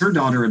buys her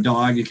daughter a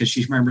dog because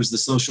she remembers the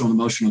social and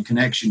emotional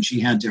connection she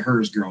had to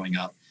hers growing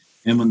up.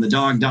 And when the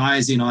dog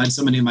dies, I had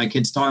so many of my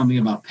kids telling me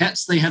about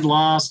pets they had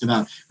lost,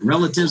 about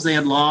relatives they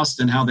had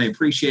lost, and how they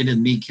appreciated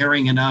me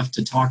caring enough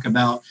to talk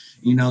about,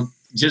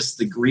 just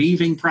the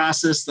grieving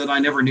process that I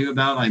never knew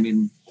about. I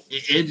mean,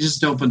 it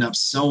just opened up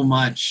so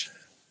much.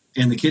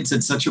 And the kids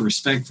had such a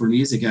respect for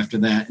music after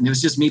that. And it was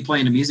just me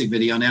playing a music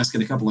video and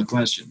asking a couple of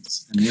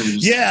questions. And they were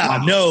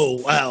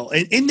just, wow.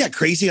 And isn't that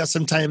crazy how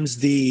sometimes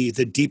the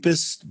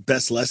deepest,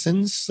 best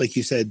lessons, like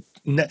you said,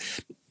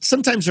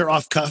 sometimes they're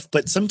off cuff,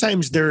 but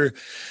sometimes they're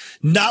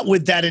not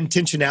with that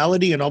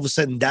intentionality, and all of a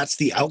sudden that's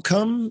the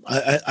outcome.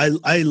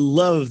 I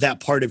love that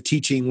part of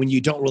teaching when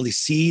you don't really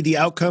see the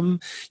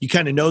outcome. You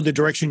kind of know the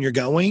direction you're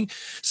going.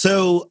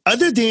 So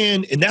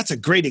and that's a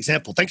great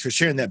example. Thanks for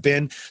sharing that,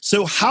 Ben.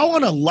 So how,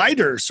 on a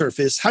lighter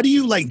surface, how do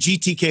you like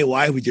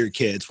GTKY with your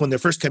kids when they're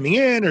first coming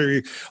in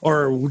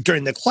or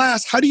during the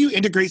class? How do you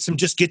integrate some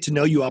just get to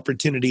know you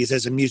opportunities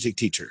as a music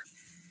teacher?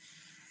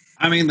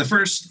 I mean, the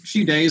first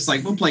few days,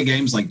 like, we'll play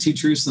games like Two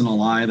Truths and a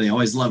Lie. They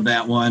always love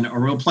that one. Or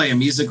we'll play a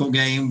musical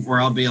game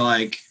where I'll be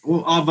like,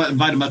 I'll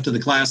invite them up to the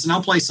class and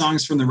I'll play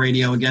songs from the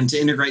radio again to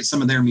integrate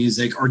some of their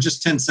music, or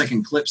just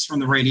 10-second clips from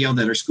the radio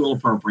that are school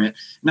appropriate.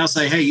 And I'll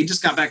say, hey, you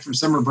just got back from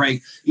summer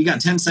break. You got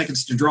 10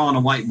 seconds to draw on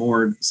a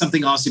whiteboard,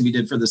 something awesome you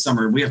did for the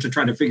summer. We have to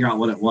try to figure out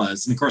what it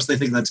was. And of course, they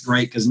think that's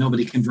great because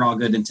nobody can draw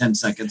good in 10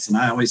 seconds. And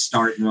I always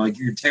start and they're like,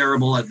 you're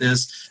terrible at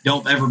this.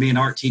 Don't ever be an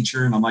art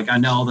teacher. And I'm like, I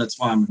know, that's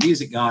why I'm a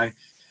music guy.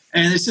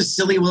 And it's just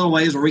silly little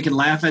ways where we can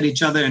laugh at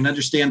each other and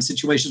understand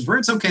situations where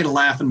it's okay to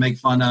laugh and make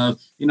fun of,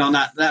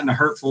 not that in a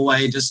hurtful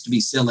way, just to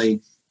be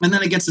silly. And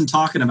then it gets them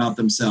talking about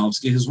themselves,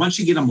 because once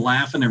you get them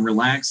laughing and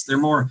relaxed, they're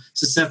more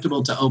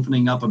susceptible to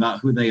opening up about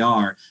who they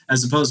are,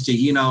 as opposed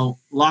to,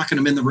 locking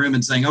them in the room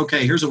and saying,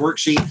 okay, here's a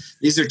worksheet.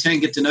 These are 10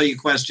 get to know you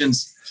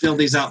questions. Fill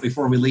these out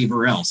before we leave,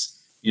 or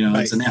else, right.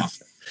 It's an F.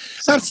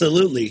 So.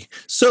 Absolutely.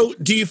 So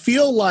do you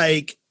feel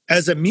like,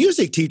 as a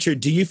music teacher,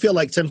 do you feel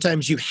like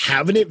sometimes you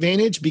have an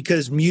advantage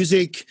because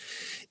music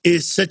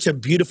is such a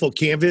beautiful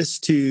canvas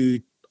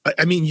you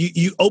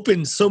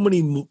open so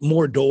many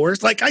more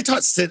doors? Like I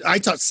taught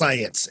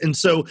science. And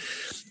so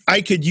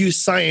I could use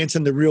science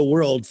in the real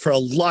world for a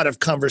lot of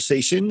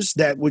conversations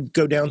that would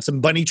go down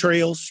some bunny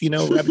trails,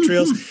 rabbit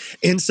trails.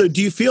 And so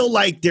do you feel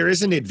like there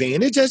is an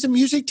advantage as a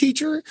music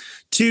teacher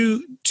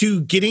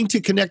to getting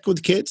to connect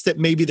with kids that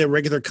maybe the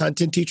regular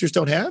content teachers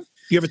don't have?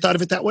 You ever thought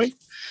of it that way?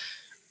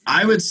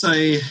 I would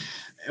say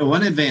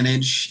one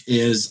advantage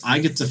is I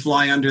get to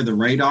fly under the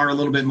radar a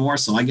little bit more.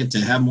 So I get to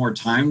have more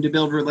time to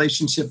build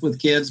relationship with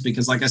kids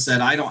because, like I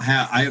said, I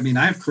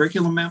have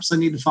curriculum maps I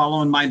need to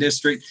follow in my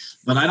district,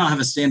 but I don't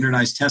have a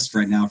standardized test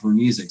right now for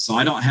music. So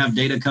I don't have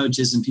data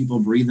coaches and people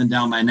breathing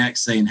down my neck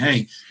saying,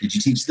 hey, did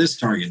you teach this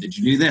target? Did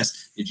you do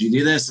this? Did you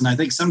do this? And I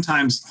think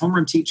sometimes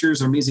homeroom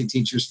teachers or music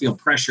teachers feel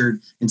pressured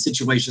in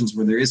situations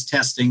where there is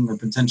testing or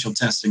potential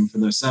testing for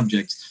those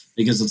subjects.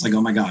 Because it's like,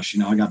 oh my gosh,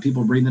 I got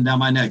people breathing down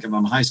my neck. If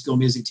I'm a high school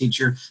music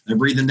teacher, they're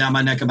breathing down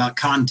my neck about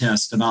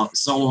contests, about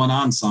solo and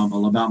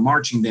ensemble, about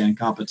marching band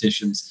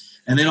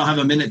competitions. And they don't have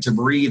a minute to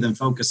breathe and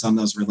focus on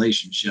those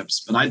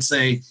relationships. But I'd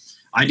say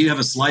I do have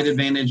a slight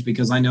advantage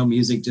because I know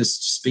music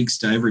just speaks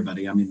to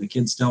everybody. I mean, the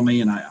kids tell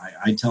me, and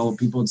I tell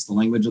people it's the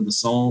language of the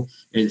soul.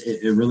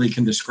 It really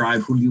can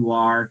describe who you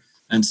are.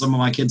 And some of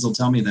my kids will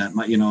tell me that.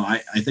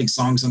 I think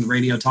songs on the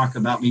radio talk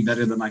about me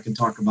better than I can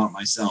talk about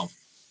myself.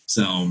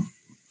 So...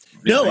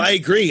 No, I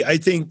agree. I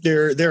think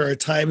there are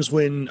times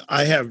when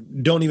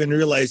don't even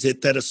realize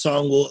it, that a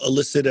song will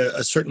elicit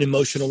a certain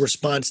emotional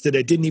response that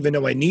I didn't even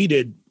know I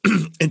needed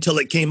until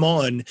it came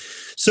on.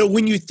 So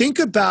when you think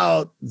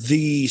about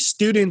the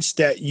students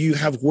that you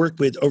have worked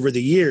with over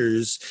the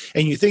years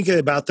and you think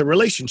about the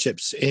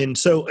relationships, and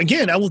so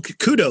again, I will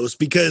kudos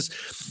because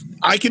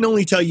I can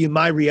only tell you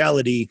my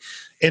reality.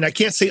 And I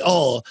can't say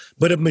all,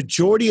 but a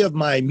majority of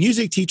my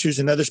music teachers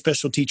and other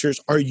special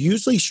teachers are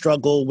usually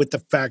struggle with the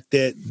fact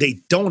that they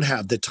don't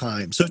have the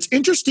time. So it's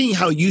interesting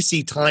how you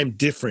see time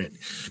different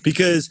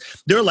because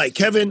they're like,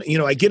 Kevin,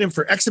 I get him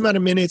for X amount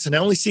of minutes and I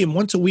only see him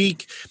once a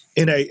week.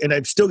 And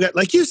I've still got,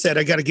 like you said,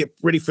 I got to get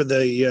ready for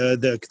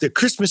the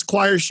Christmas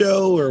choir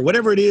show or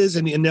whatever it is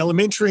in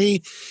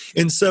elementary.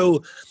 And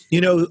so,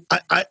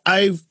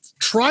 I've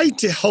tried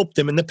to help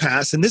them in the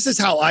past, and this is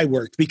how I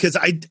worked because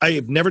I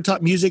have never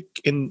taught music,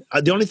 and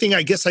the only thing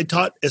I guess I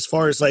taught as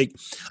far as I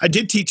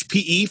did teach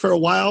PE for a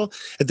while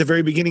at the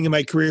very beginning of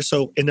my career,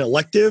 so an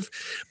elective,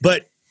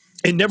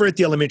 and never at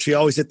the elementary,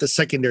 always at the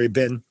secondary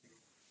bin.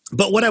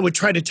 But what I would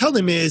try to tell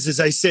them is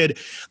I said,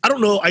 I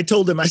don't know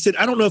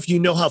if you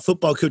know how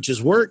football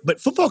coaches work, but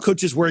football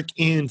coaches work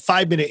in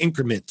 5-minute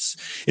increments.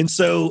 And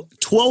so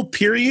 12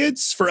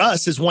 periods for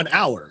us is 1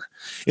 hour.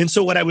 And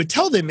so what I would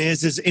tell them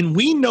and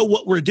we know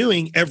what we're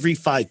doing every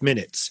 5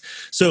 minutes.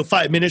 So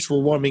 5 minutes,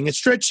 we're warming and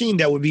stretching.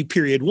 That would be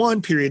period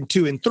 1, period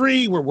 2, and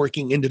 3. We're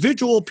working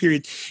individual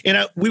period.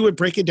 And we would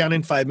break it down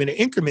in 5-minute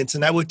increments.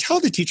 And I would tell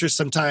the teachers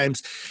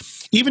sometimes,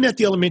 even at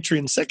the elementary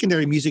and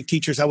secondary music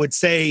teachers, I would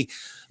say,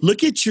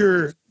 look at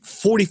your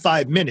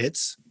 45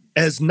 minutes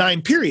as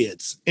 9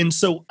 periods. And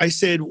so I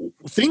said,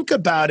 think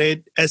about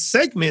it as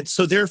segments.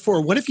 So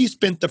therefore, what if you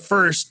spent the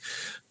first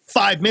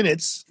 5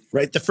 minutes,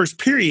 right, the first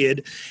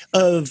period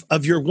of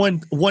your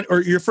one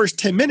or your first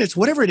 10 minutes,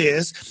 whatever it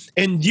is,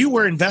 and you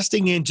were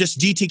investing in just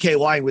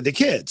GTKY with the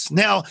kids.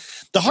 Now,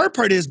 the hard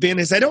part is, Ben,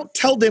 is I don't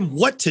tell them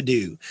what to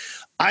do.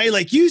 I,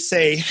 like you,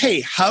 say, hey,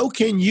 how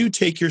can you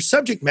take your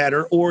subject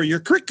matter or your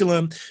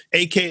curriculum,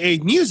 AKA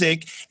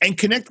music, and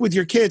connect with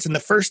your kids in the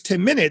first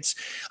 10 minutes?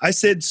 I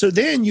said, so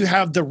then you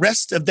have the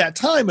rest of that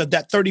time of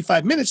that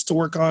 35 minutes to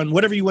work on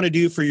whatever you want to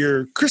do for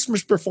your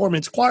Christmas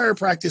performance, choir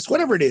practice,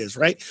 whatever it is,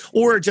 right?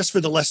 Or just for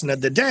the lesson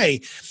of the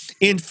day.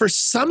 And for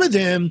some of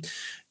them,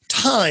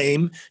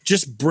 time,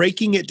 just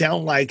breaking it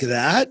down like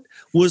that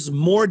was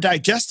more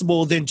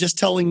digestible than just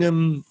telling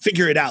them,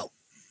 figure it out.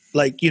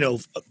 Like,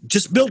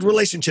 just build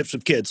relationships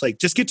with kids, like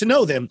just get to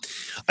know them.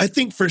 I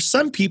think for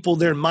some people,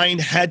 their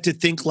mind had to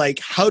think like,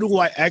 how do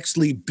I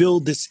actually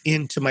build this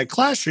into my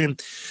classroom?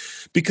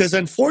 Because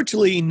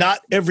unfortunately, not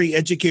every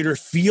educator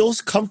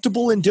feels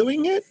comfortable in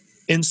doing it.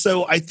 And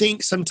so I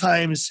think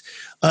sometimes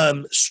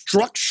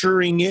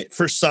structuring it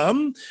for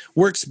some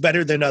works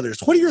better than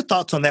others. What are your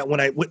thoughts on that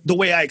the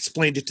way I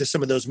explained it to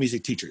some of those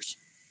music teachers?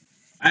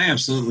 I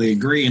absolutely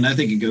agree, and I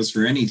think it goes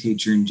for any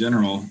teacher in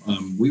general.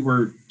 We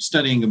were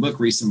studying a book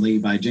recently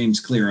by James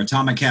Clear,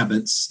 Atomic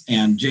Habits,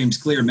 and James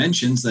Clear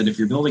mentions that if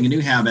you're building a new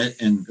habit,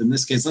 and in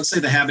this case, let's say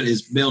the habit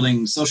is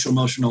building social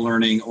emotional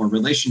learning or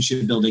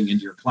relationship building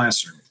into your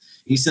classroom.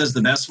 He says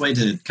the best way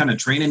to kind of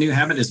train a new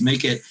habit is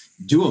make it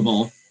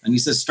doable. And he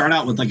says, start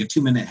out with like a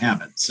 2-minute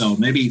habit. So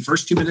maybe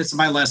first 2 minutes of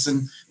my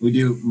lesson, we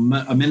do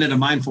a minute of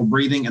mindful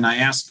breathing, and I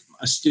ask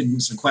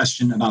students a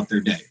question about their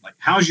day. Like,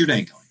 how's your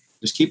day going?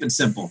 Just keep it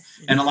simple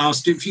and allow a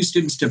few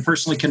students to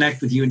personally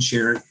connect with you and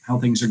share how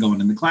things are going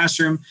in the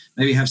classroom.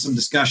 Maybe have some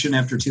discussion.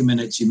 After 2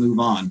 minutes, you move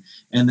on.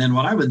 And then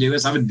what I would do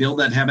is I would build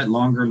that habit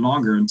longer and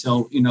longer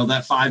until,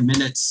 that 5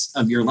 minutes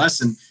of your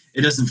lesson,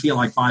 it doesn't feel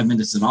like 5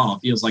 minutes at all.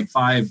 It feels like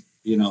 5,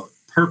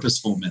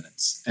 purposeful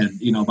minutes. And,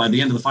 by the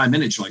end of the 5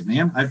 minutes, you're like,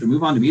 man, I have to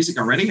move on to music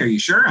already. Are you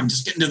sure? I'm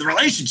just getting to the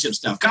relationship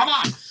stuff. Come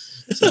on.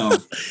 So,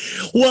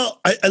 well,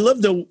 I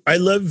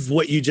love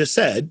what you just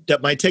said.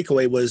 That my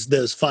takeaway was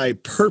those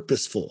 5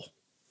 purposeful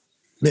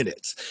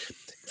minutes.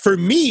 For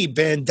me,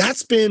 Ben,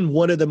 that's been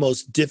one of the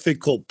most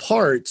difficult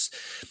parts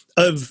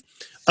of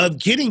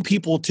getting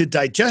people to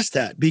digest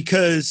that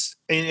because,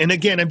 and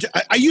again,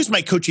 I use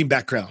my coaching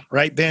background,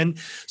 right, Ben?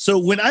 So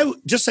when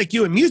just like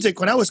you in music,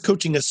 when I was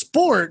coaching a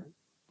sport,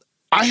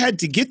 I had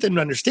to get them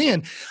to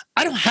understand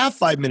I don't have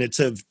 5 minutes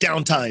of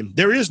downtime.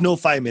 There is no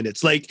 5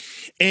 minutes.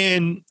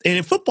 And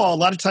in football, a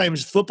lot of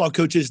times football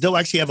coaches, they'll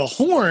actually have a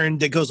horn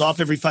that goes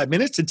off every 5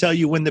 minutes to tell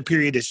you when the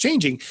period is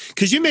changing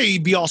because you may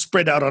be all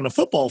spread out on a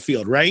football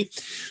field, right?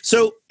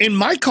 So in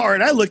my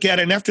card, I look at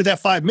it, and after that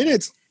 5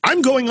 minutes,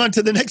 I'm going on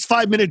to the next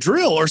 5-minute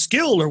drill or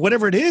skill or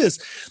whatever it is.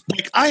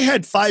 Like I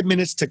had 5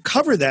 minutes to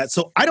cover that.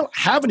 So I don't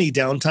have any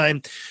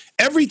downtime.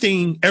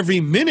 Every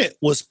minute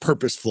was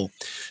purposeful.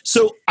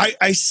 So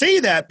I say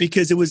that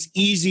because it was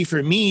easy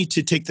for me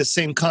to take the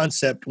same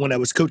concept when I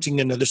was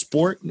coaching another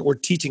sport or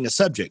teaching a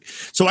subject.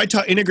 So I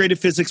taught integrated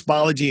physics,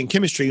 biology, and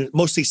chemistry,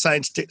 mostly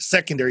science,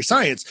 secondary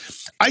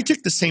science. I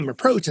took the same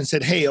approach and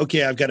said, hey,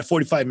 okay, I've got a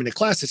 45-minute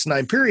class. It's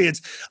 9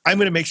 periods. I'm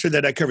going to make sure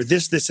that I cover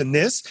this, this, and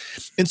this.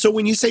 And so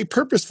when you say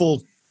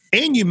purposeful,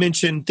 and you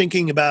mentioned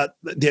thinking about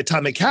the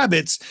atomic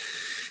habits,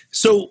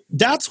 so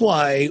that's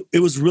why it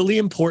was really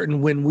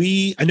important when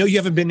I know you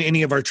haven't been to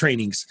any of our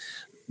trainings,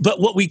 but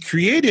what we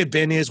created,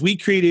 Ben, is we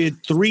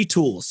created 3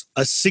 tools: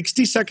 a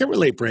 60-second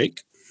relay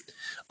break,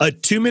 a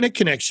 2-minute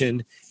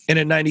connection, and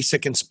a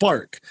 90-second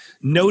spark.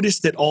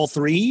 Notice that all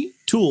 3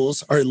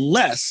 tools are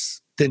less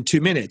than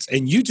 2 minutes.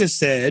 And you just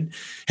said,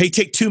 hey,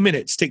 take 2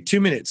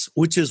 minutes,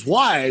 which is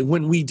why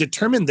when we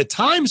determined the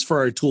times for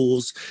our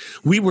tools,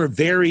 we were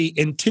very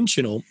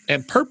intentional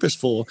and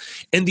purposeful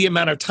in the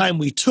amount of time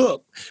we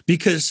took,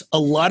 because a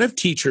lot of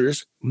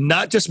teachers,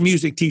 not just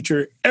music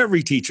teacher,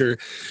 every teacher,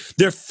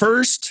 their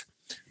first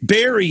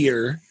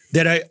barrier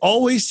that I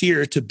always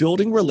hear to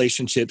building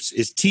relationships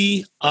is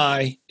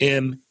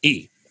TIME.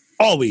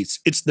 Always.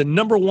 It's the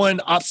number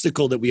one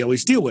obstacle that we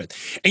always deal with.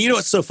 And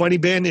what's so funny,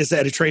 Ben, is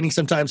at a training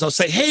sometimes I'll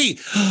say, hey,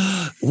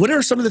 what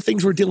are some of the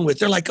things we're dealing with?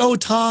 They're like, oh,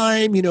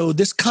 time,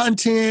 this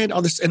content,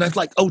 all this. And I'm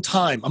like, oh,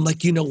 time. I'm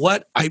like, you know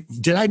what?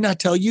 Did I not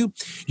tell you?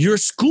 Your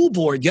school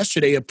board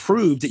yesterday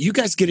approved that you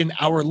guys get an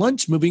hour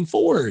lunch moving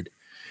forward.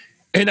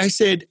 And I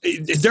said,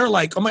 they're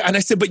like, oh my, and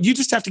I said, but you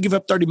just have to give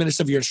up 30 minutes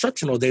of your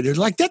instructional day. They're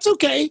like, that's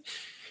okay.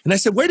 And I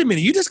said, wait a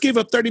minute, you just gave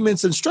up 30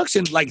 minutes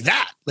instruction like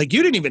that. Like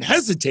you didn't even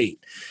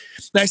hesitate.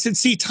 And I said,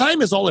 see,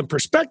 time is all in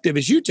perspective,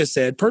 as you just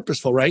said,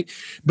 purposeful, right?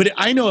 But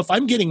I know if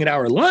I'm getting an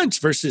hour lunch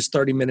versus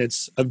 30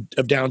 minutes of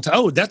downtime,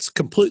 oh, that's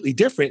completely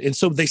different. And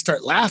so they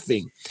start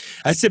laughing.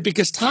 I said,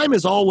 because time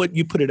is all what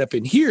you put it up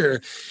in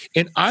here.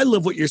 And I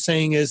love what you're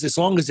saying is as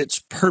long as it's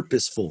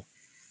purposeful.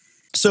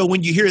 So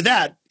when you hear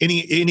that,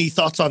 any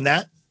thoughts on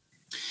that?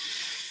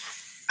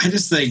 I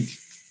just think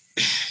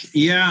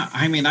Yeah,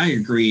 I mean, I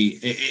agree,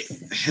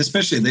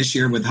 especially this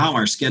year with how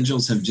our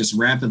schedules have just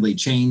rapidly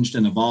changed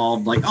and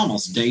evolved, like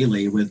almost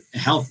daily with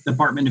health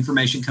department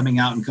information coming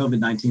out and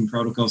COVID-19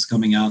 protocols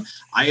coming out.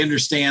 I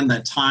understand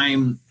that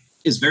time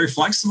is very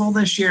flexible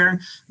this year,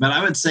 but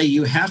I would say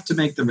you have to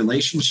make the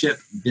relationship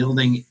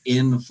building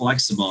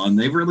inflexible. And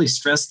they've really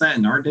stressed that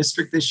in our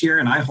district this year,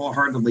 and I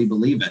wholeheartedly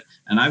believe it.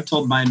 And I've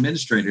told my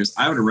administrators,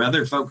 I would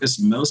rather focus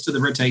most of the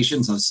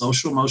rotations on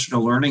social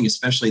emotional learning,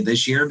 especially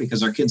this year,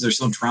 because our kids are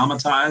so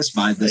traumatized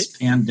by this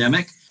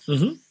pandemic,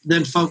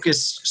 than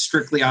focus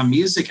strictly on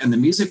music. And the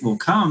music will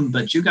come,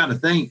 but you got to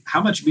think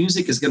how much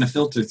music is going to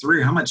filter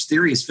through, how much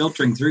theory is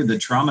filtering through the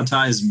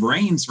traumatized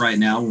brains right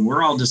now. When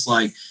we're all just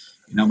like,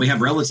 we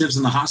have relatives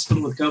in the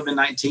hospital with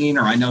COVID-19,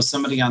 or I know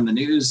somebody on the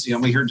news,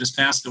 we heard just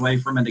passed away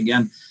from it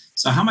again.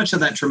 So how much of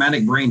that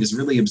traumatic brain is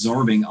really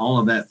absorbing all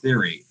of that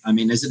theory? I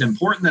mean, is it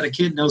important that a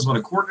kid knows what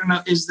a quarter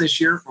note is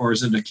this year, or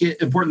is it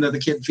important that the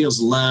kid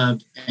feels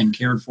loved and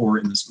cared for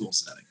in the school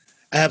setting?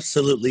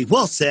 Absolutely.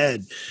 Well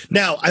said.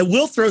 Now, I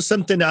will throw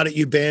something out at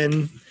you,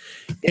 Ben.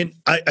 And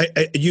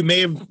you may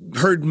have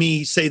heard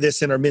me say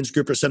this in our men's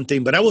group or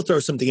something, but I will throw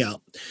something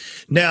out.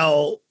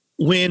 Now,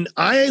 when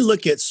I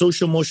look at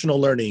social emotional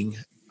learning,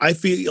 I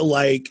feel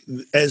like,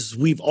 as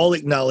we've all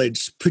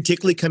acknowledged,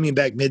 particularly coming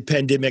back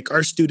mid-pandemic,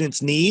 our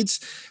students' needs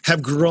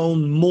have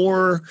grown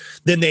more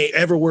than they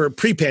ever were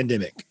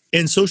pre-pandemic.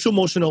 In social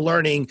emotional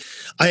learning,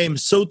 I am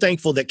so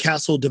thankful that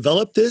Castle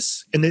developed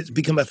this and it's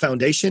become a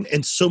foundation,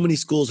 and so many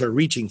schools are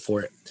reaching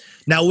for it.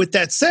 Now, with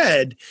that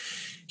said,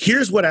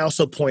 here's what I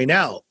also point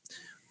out.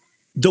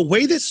 The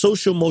way that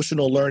social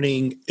emotional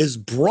learning is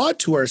brought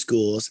to our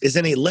schools is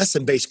in a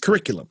lesson-based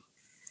curriculum.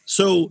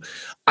 So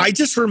I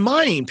just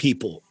remind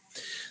people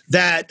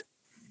that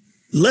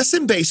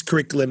lesson-based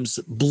curriculums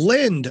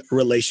blend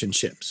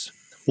relationships.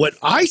 What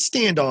I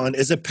stand on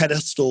is a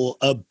pedestal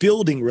of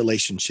building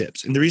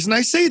relationships. And the reason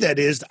I say that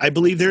is I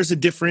believe there's a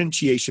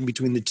differentiation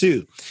between the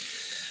two.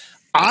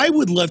 I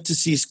would love to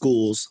see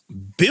schools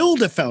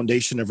build a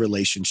foundation of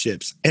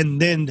relationships and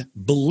then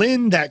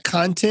blend that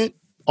content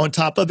on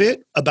top of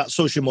it about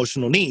social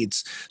emotional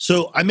needs.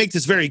 So I make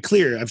this very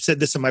clear. I've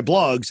said this in my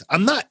blogs.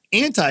 I'm not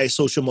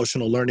anti-social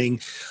emotional learning.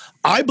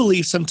 I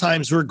believe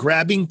sometimes we're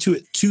grabbing to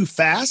it too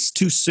fast,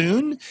 too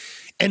soon,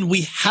 and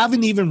we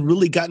haven't even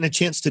really gotten a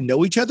chance to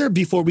know each other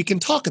before we can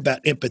talk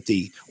about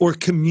empathy or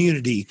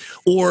community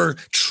or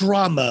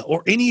trauma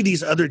or any of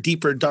these other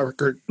deeper,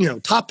 darker,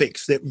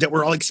 topics that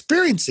we're all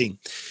experiencing.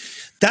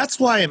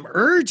 That's why I'm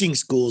urging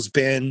schools,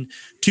 Ben,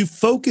 to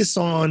focus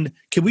on,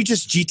 can we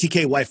just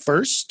GTKY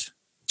first?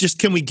 Just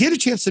can we get a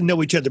chance to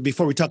know each other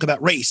before we talk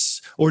about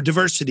race or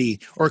diversity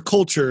or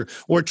culture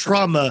or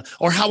trauma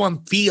or how I'm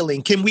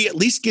feeling? Can we at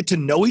least get to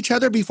know each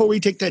other before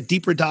we take that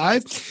deeper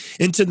dive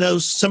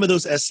into some of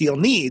those SEL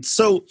needs?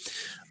 So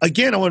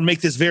again, I want to make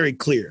this very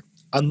clear.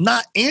 I'm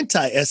not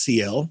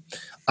anti-SEL.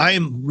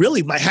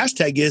 my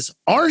hashtag is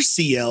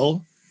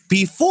RCL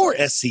before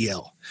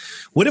SEL.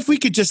 What if we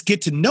could just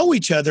get to know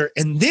each other,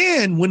 and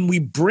then when we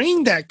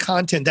bring that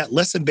content, that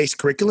lesson-based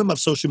curriculum of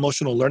social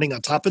emotional learning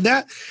on top of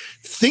that,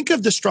 think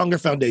of the stronger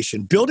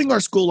foundation, building our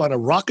school on a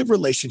rock of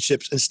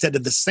relationships instead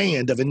of the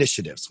sand of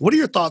initiatives. What are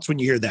your thoughts when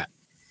you hear that?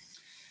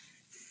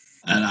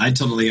 And I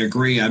totally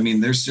agree. I mean,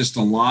 there's just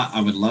a lot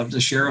I would love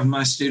to share with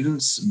my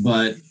students,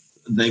 but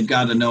they've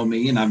got to know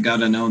me and I've got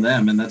to know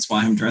them. And that's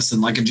why I'm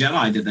dressing like a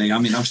Jedi today. I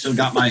mean, I've still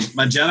got my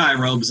Jedi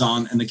robes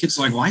on, and the kids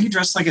are like, why are you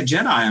dressed like a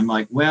Jedi? I'm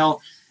like,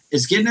 well,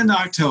 it's getting into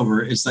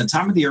October. It's that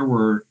time of the year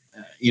where,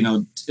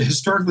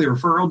 historically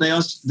referral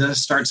days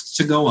starts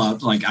to go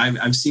up. Like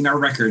I've seen our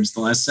records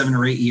the last 7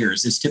 or 8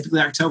 years. It's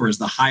typically October is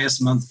the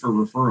highest month for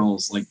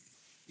referrals, like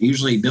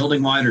usually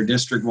building wide or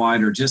district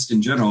wide or just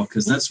in general,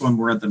 because that's when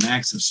we're at the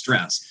max of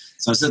stress.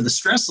 So I said the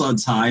stress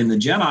load's high, and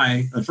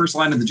the first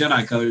line of the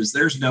Jedi code is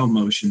there's no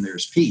motion,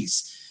 there's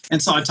peace.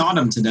 And so I taught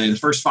them today, the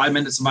first 5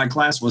 minutes of my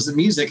class wasn't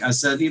music. I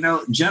said,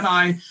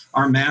 Jedi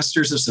are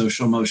masters of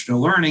social emotional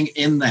learning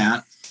in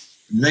that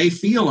they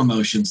feel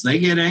emotions. They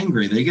get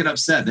angry. They get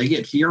upset. They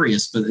get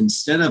furious. But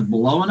instead of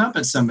blowing up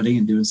at somebody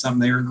and doing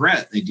something they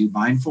regret, they do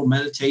mindful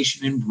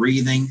meditation and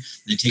breathing.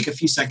 They take a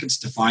few seconds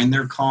to find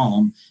their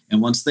calm. And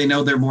once they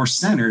know they're more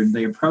centered,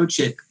 they approach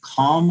it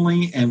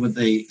calmly and with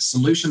a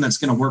solution that's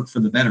going to work for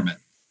the betterment.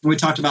 We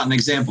talked about an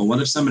example.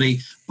 What if somebody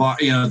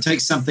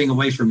takes something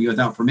away from you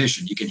without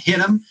permission? You can hit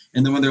them.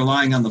 And then when they're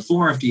lying on the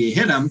floor after you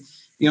hit them,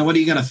 what are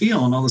you going to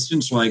feel? And all the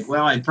students were like,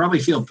 well, I'd probably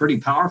feel pretty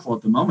powerful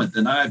at the moment.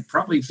 Then I'd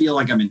probably feel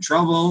like I'm in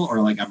trouble or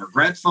like I'm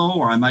regretful,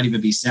 or I might even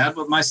be sad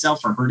with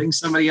myself for hurting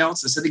somebody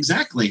else. I said,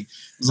 exactly. I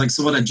was like,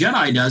 so what a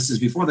Jedi does is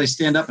before they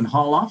stand up and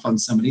haul off on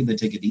somebody, they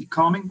take a deep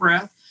calming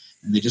breath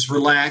and they just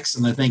relax.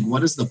 And they think,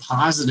 what is the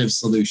positive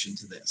solution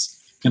to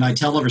this? Can I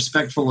tell a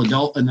respectful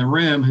adult in the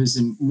room who's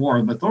in more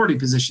of an authority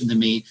position than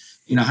me,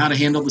 how to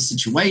handle the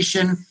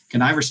situation?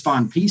 Can I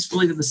respond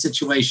peacefully to the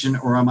situation,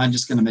 or am I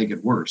just going to make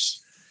it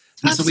worse?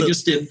 And so we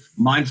just did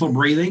mindful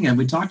breathing, and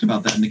we talked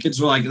about that. And the kids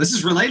were like, this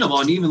is relatable,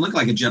 and you even look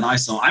like a Jedi,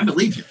 so I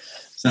believe you.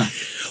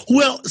 So,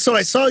 Well, so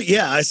I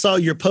saw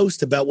your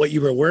post about what you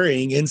were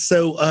wearing. And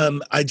so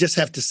I just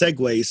have to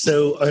segue.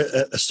 So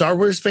a Star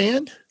Wars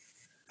fan?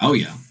 oh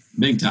yeah,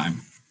 big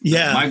time.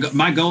 Yeah.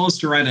 My goal is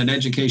to write an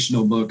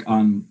educational book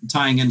on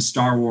tying in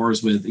Star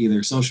Wars with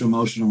either social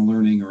emotional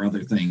learning or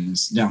other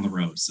things down the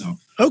road. So,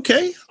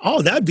 Okay.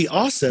 Oh, that'd be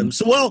awesome.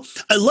 So, well,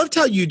 I loved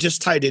how you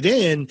just tied it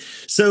in.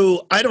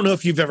 So I don't know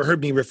if you've ever heard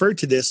me refer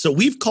to this. So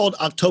we've called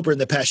October in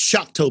the past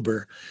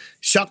Shocktober.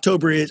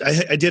 Shocktober is,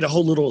 I did a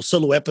whole little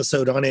solo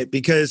episode on it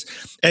because,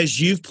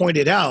 as you've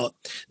pointed out,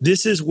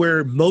 this is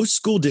where most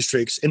school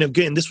districts, and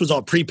again, this was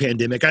all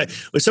pre-pandemic.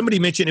 Somebody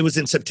mentioned it was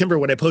in September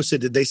when I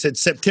posted it. They said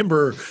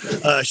September,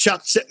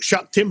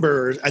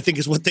 Shocktimber, I think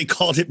is what they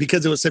called it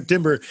because it was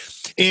September.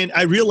 And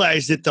I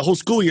realized that the whole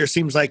school year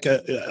seems like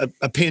a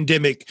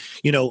pandemic,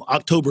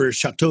 October is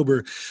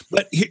Shocktober.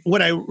 But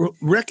what I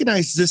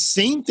recognize, the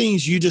same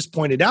things you just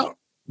pointed out,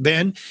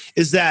 Ben,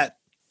 is that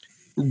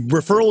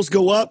referrals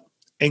go up.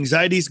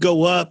 Anxieties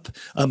go up.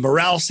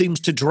 Morale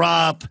seems to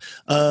drop.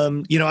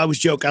 I always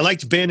joke, I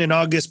liked Ben in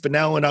August, but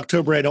now in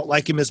October, I don't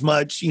like him as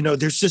much.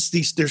 There's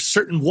just there's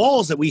certain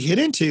walls that we hit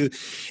into,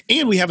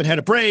 and we haven't had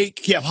a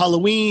break. You have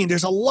Halloween.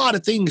 There's a lot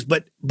of things,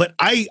 but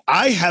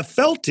I have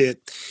felt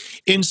it.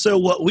 And so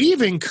what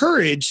we've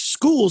encouraged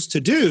schools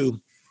to do,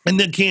 and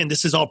then again,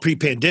 this is all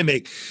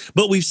pre-pandemic,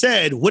 but we've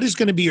said, what is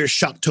going to be your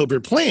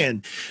Shocktober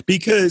plan?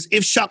 Because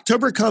if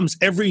Shocktober comes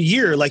every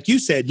year, like you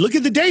said, look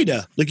at the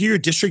data, look at your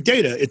district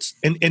data.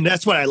 And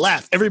that's why I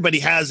laugh. Everybody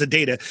has the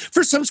data.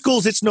 For some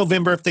schools, it's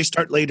November if they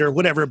start later,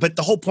 whatever. But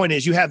the whole point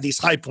is you have these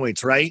high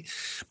points, right?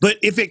 But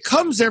if it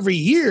comes every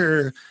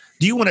year,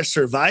 do you want to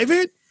survive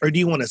it or do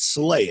you want to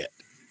slay it?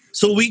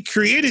 So we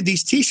created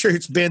these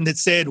T-shirts, Ben, that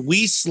said,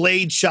 "We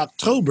slayed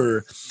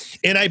Shocktober."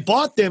 And I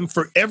bought them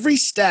for every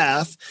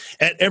staff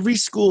at every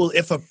school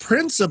if a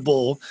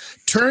principal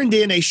turned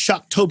in a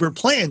Shocktober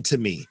plan to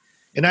me.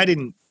 And I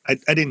didn't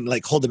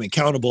like hold them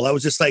accountable. I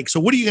was just like, so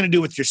what are you going to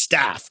do with your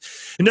staff?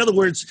 In other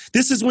words,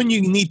 this is when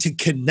you need to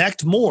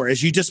connect more,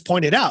 as you just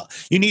pointed out.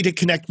 You need to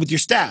connect with your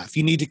staff.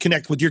 You need to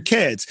connect with your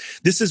kids.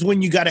 This is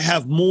when you got to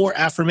have more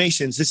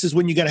affirmations. This is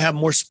when you got to have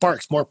more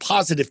sparks, more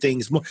positive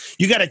things.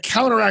 You got to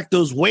counteract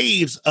those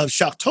waves of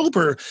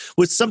Shocktober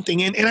with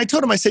something. And I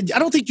told him, I said, I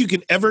don't think you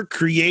can ever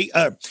create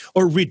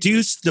or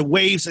reduce the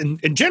waves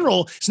in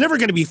general. It's never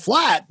going to be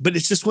flat, but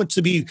it's just wants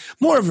to be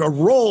more of a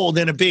roll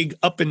than a big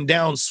up and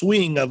down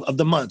swing of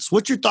the months.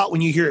 What's your thought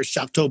when you hear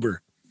Shocktober?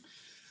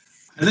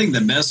 I think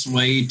the best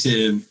way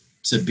to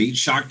beat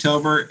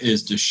Shocktober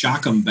is to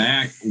shock them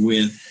back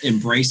with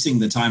embracing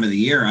the time of the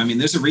year. I mean,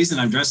 there's a reason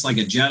I'm dressed like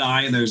a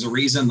Jedi. There's a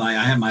reason I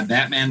have my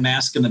Batman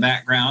mask in the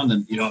background,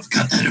 and I've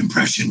got that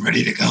impression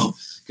ready to go.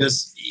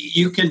 Because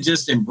you can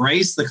just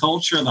embrace the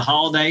culture of the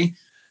holiday,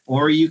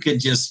 or you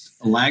could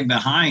just lag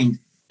behind.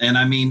 And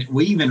I mean,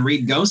 we even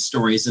read ghost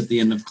stories at the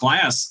end of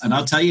class. And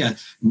I'll tell you,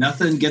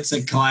 nothing gets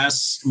a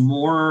class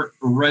more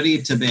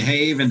ready to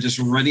behave and just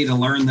ready to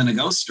learn than a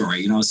ghost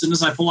story. As soon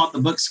as I pull out the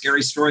book,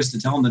 Scary Stories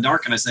to Tell in the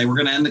Dark, and I say, we're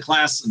going to end the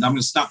class, and I'm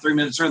going to stop 3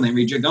 minutes early and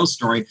read you a ghost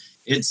story,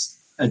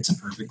 it's a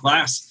perfect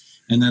class.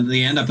 And then at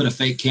the end, I put a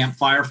fake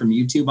campfire from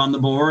YouTube on the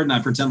board, and I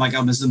pretend like I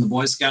was in the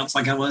Boy Scouts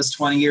like I was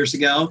 20 years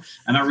ago,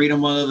 and I read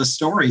them one of the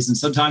stories. And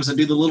sometimes I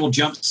do the little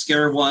jump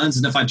scare ones,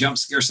 and if I jump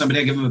scare somebody,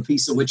 I give them a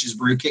piece of Witch's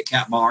Brew Kit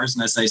Kat bars,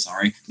 and I say,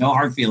 sorry, no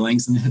hard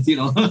feelings. And,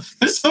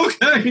 it's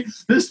okay,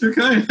 Mr.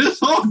 K,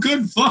 it's all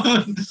good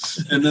fun.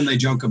 And then they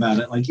joke about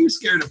it, like, you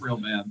scared them real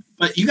bad.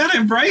 But you got to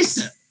embrace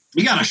it.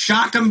 You got to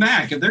shock them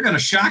back. If they're going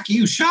to shock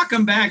you, shock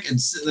them back. And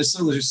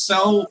so they're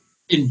so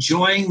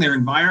enjoying their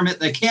environment,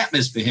 they can't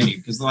misbehave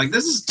because they're like,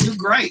 this is too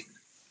great.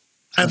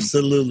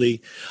 Absolutely.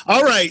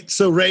 All right.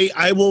 So Ray,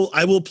 I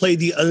will play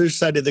the other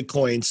side of the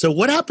coin. So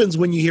what happens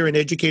when you hear an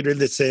educator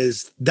that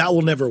says that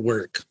will never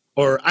work,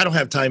 or I don't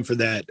have time for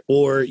that,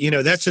 or,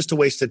 that's just a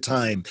waste of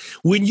time?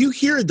 When you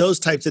hear those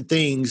types of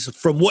things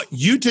from what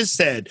you just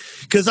said,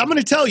 because I'm going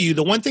to tell you,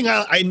 the one thing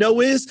I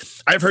know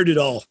is I've heard it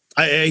all.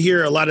 I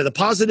hear a lot of the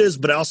positives,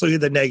 but I also hear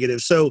the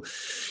negatives. So,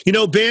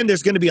 Ben,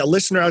 there's going to be a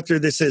listener out there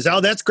that says,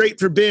 oh, that's great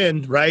for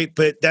Ben, right?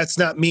 But that's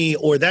not me,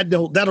 or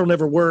that'll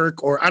never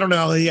work, or I don't know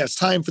how he has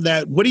time for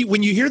that.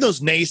 When you hear those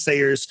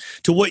naysayers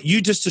to what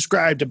you just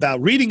described about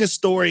reading a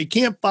story,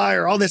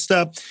 campfire, all this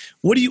stuff,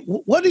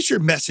 what is your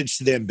message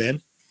to them,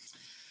 Ben?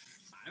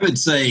 I would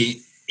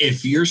say,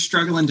 if you're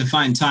struggling to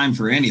find time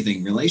for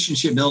anything,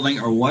 relationship building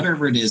or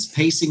whatever it is,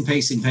 pacing,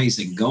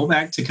 go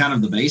back to kind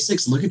of the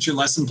basics, look at your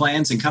lesson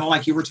plans, and kind of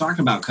like you were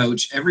talking about,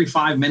 Coach, every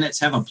 5 minutes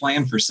have a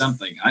plan for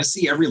something. I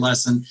see every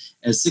lesson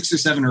as 6 or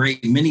 7 or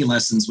 8 mini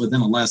lessons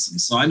within a lesson.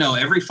 So I know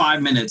every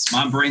 5 minutes,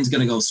 my brain's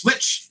going to go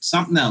switch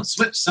something else.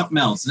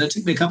 And it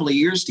took me a couple of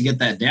years to get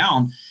that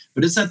down,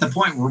 but it's at the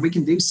point where we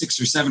can do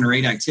 6 or 7 or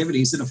 8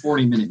 activities in a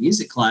 40-minute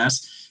music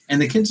class.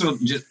 And the kids are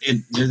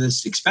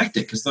just expect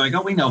it because they're like,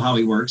 oh, we know how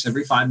he works.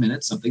 Every 5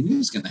 minutes, something new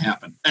is going to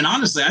happen. And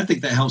honestly, I think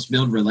that helps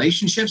build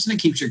relationships and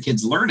it keeps your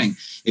kids learning.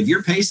 If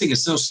your pacing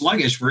is so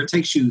sluggish where it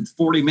takes you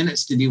 40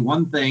 minutes to do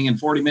one thing and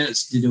 40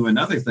 minutes to do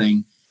another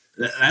thing,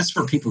 that's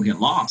where people get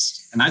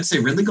lost. And I'd say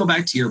really go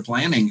back to your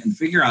planning and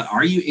figure out,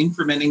 are you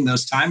incrementing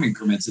those time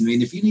increments? I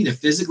mean, if you need to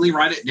physically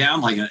write it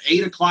down, like at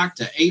 8 o'clock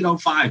to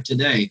 8:05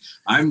 today,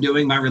 I'm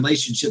doing my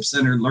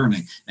relationship-centered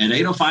learning. At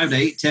 8:05 to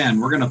 8:10,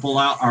 we're going to pull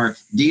out our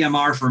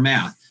DMR for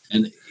math.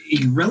 And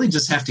you really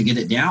just have to get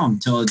it down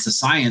until it's a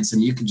science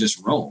and you can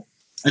just roll.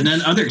 And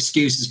then other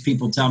excuses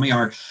people tell me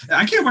are,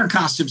 I can't wear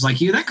costumes like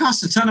you. That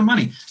costs a ton of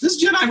money.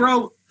 This Jedi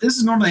wrote, this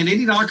is normally an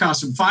 $80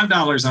 costume,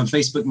 $5 on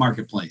Facebook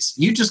Marketplace.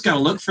 You just got to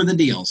look for the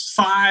deals,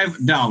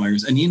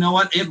 $5. And you know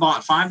what? It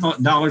bought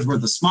 $5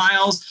 worth of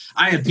smiles.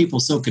 I had people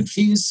so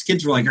confused.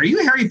 Kids were like, are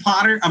you Harry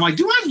Potter? I'm like,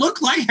 do I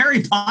look like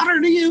Harry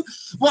Potter to you?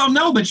 Well,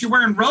 no, but you're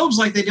wearing robes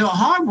like they do at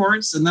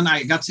Hogwarts. And then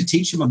I got to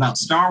teach them about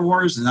Star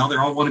Wars. And now they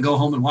all want to go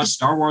home and watch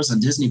Star Wars on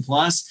Disney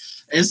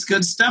Plus. It's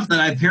good stuff that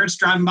I have parents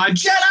driving by,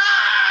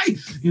 Jedi,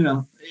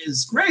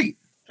 it's great.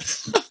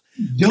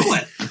 Do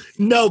it.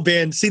 No,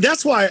 Ben. See,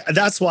 that's why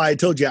I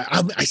told you.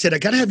 I said, I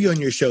got to have you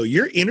on your show.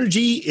 Your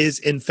energy is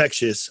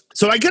infectious.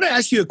 So I got to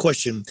ask you a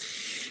question,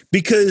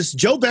 because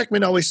Joe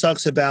Beckman always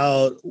talks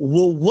about,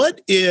 well,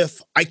 what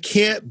if I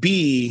can't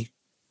be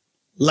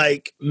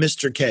like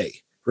Mr.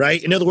 K,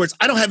 right? In other words,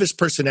 I don't have his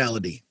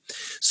personality.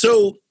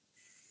 So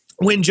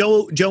when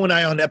Joe and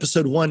I on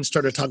episode 1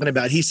 started talking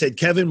about, he said,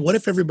 Kevin, what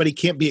if everybody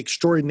can't be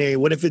extraordinary?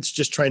 What if it's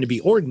just trying to be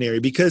ordinary?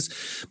 Because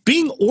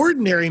being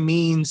ordinary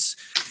means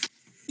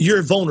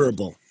you're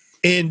vulnerable.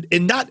 And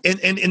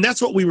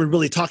that's what we were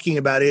really talking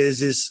about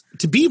is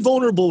to be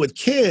vulnerable with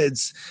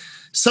kids.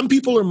 Some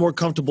people are more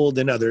comfortable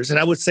than others. And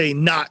I would say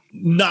not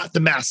the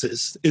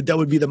masses. That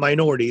would be the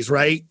minorities,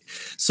 right?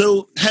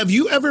 So have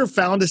you ever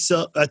found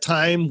a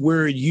time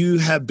where you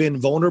have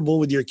been vulnerable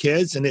with your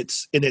kids and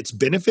it's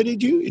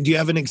benefited you? Do you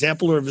have an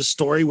example or of a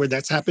story where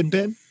that's happened,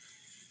 Ben?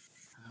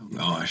 Oh,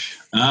 gosh.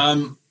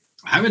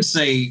 I would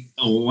say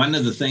one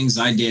of the things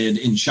I did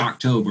in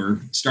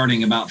Shocktober,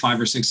 starting about 5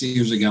 or 6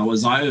 years ago,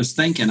 was I was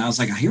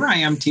like, here I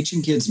am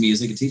teaching kids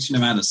music and teaching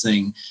them how to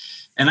sing.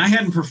 And I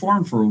hadn't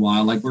performed for a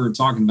while, like we were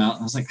talking about.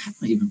 I was like, I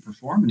don't even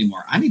perform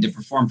anymore. I need to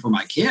perform for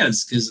my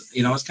kids because,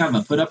 it's kind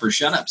of a put up or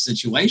shut up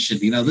situation.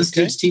 This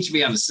dude's teaching me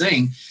how to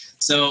sing.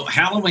 So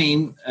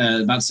Halloween,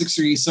 about 6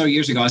 or so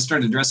years ago, I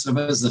started dressing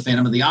up as the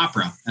Phantom of the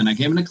Opera. And I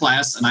came into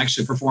class and I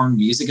actually performed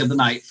Music of the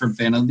Night from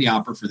Phantom of the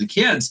Opera for the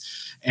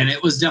kids. And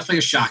it was definitely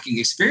a shocking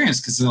experience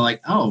because they're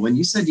like, oh, when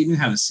you said you knew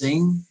how to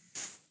sing,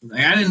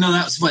 I didn't know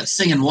that's what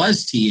singing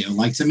was to you.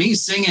 Like, to me,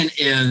 singing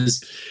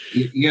is,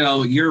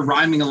 you're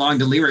rhyming along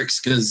the lyrics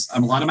because a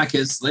lot of my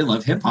kids, they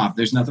love hip hop.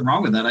 There's nothing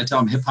wrong with that. I tell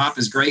them hip hop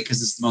is great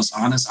because it's the most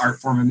honest art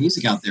form of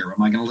music out there.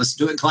 Am I going to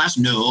listen to it in class?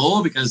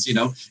 No, because,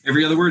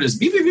 every other word is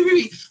beep, beep, beep,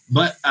 beep.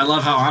 But I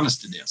love how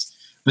honest it is.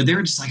 But they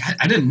were just like,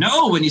 I didn't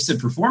know when you said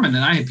performing.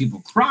 And I had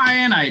people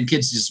crying. I had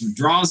kids just with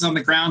draws on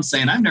the ground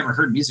saying, I've never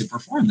heard music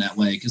performed that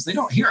way because they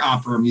don't hear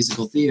opera or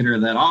musical theater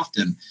that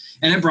often.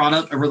 And it brought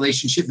up a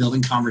relationship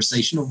building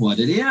conversation of what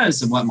it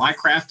is and what my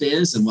craft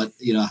is and what,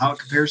 how it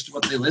compares to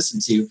what they listen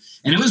to.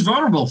 And it was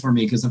vulnerable for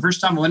me because the first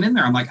time I went in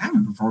there, I'm like, I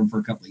haven't performed for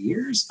a couple of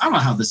years. I don't know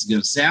how this is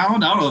going to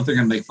sound. I don't know if they're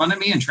going to make fun of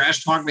me and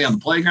trash talk me on the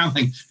playground.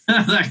 Like,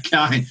 that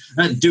guy,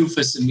 that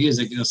doofus in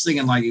music,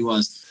 singing like he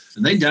was.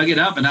 And they dug it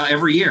up, and now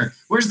every year,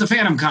 where's the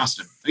Phantom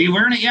costume? Are you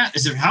wearing it yet?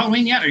 Is it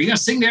Halloween yet? Are you going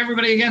to sing to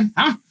everybody again?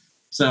 Huh?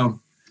 So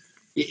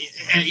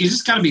you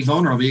just got to be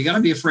vulnerable. You got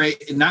to be afraid,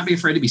 not be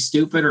afraid to be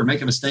stupid or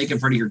make a mistake in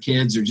front of your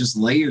kids or just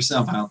lay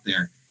yourself out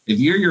there. If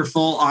you're your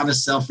full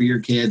honest self for your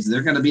kids,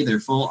 they're going to be their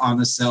full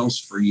honest selves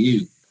for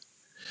you.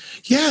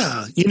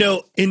 Yeah.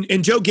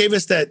 And Joe gave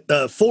us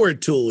that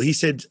forward tool. He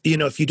said,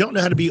 if you don't know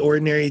how to be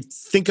ordinary,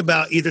 think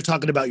about either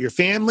talking about your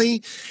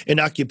family, an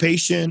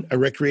occupation, a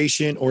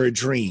recreation, or a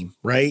dream,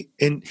 right?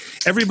 And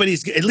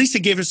everybody's, at least it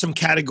gave us some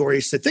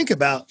categories to think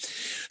about.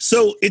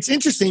 So it's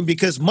interesting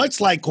because much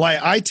like why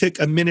I took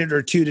a minute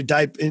or two to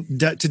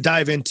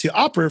dive into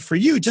opera for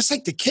you, just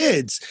like the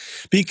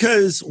kids,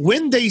 because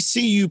when they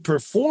see you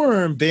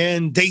perform,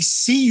 Ben, they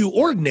see you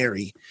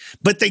ordinary,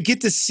 but they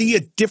get to see a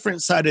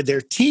different side of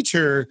their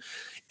teacher.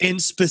 And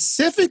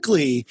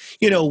specifically,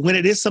 when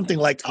it is something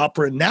like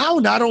opera, now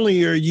not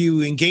only are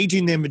you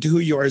engaging them into who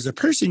you are as a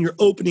person, you're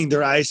opening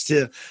their eyes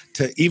to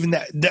even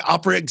that the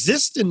opera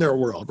exists in their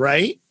world,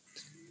 right?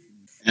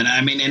 And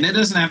and it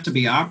doesn't have to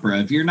be opera.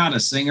 If you're not a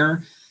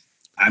singer,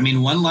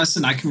 one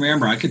lesson I can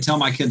remember, I could tell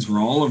my kids were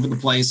all over the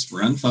place,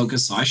 were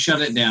unfocused. So I shut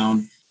it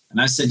down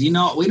and I said,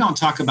 we don't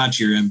talk about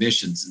your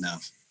ambitions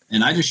enough.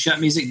 And I just shut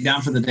music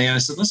down for the day. I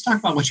said, let's talk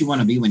about what you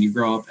want to be when you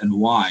grow up and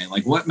why.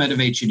 Like, what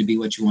motivates you to be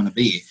what you want to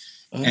be?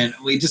 And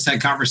we just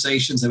had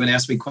conversations. They would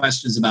ask me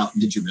questions about,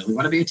 did you really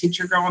want to be a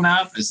teacher growing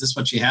up? Is this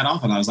what you had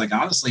off? And I was like,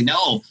 honestly,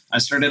 no. I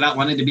started out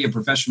wanting to be a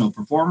professional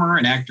performer,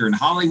 an actor in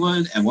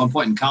Hollywood. At one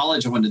point in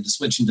college, I wanted to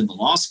switch into the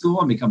law school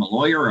and become a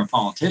lawyer or a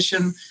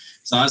politician.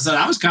 So I said,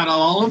 I was kind of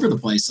all over the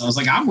place. So I was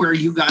like, I'm where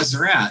you guys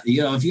are at.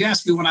 If you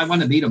ask me what I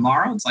want to be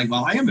tomorrow, it's like,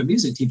 well, I am a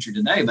music teacher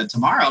today, but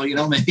tomorrow,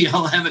 maybe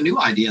I'll have a new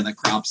idea that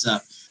crops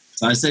up.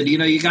 So I said,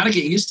 you got to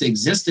get used to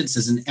existence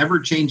as an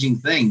ever-changing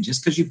thing.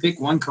 Just because you pick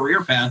one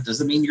career path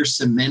doesn't mean you're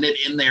cemented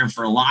in there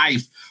for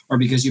life, or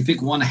because you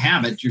pick one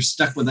habit, you're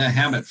stuck with that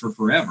habit for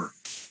forever.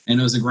 And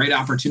it was a great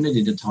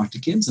opportunity to talk to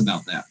kids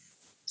about that.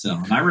 So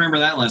and I remember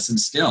that lesson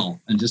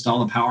still, and just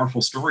all the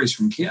powerful stories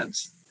from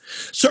kids.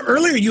 So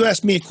earlier you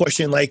asked me a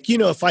question like,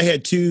 if I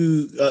had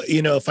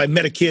if I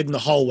met a kid in the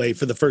hallway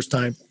for the first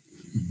time.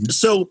 Mm-hmm.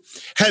 So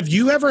have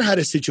you ever had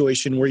a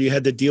situation where you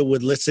had to deal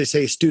with, let's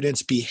say a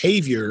student's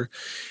behavior,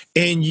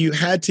 and you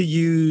had to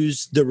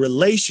use the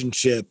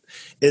relationship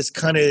as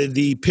kind of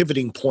the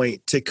pivoting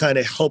point to kind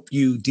of help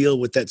you deal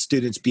with that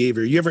student's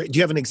behavior? Do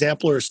you have an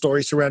example or a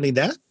story surrounding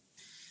that?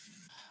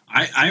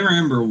 I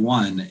remember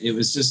one. It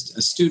was just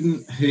a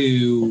student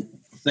who,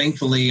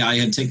 thankfully, I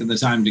had taken the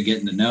time to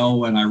get to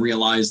know, and I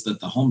realized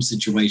that the home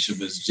situation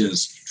was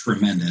just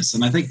tremendous.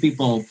 And I think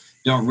people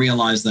don't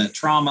realize that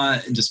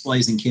trauma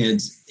displays in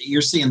kids,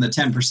 you're seeing the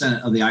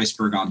 10% of the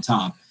iceberg on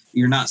top.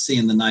 You're not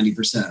seeing the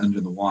 90%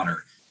 under the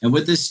water. And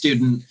with this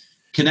student,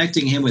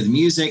 connecting him with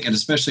music, and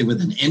especially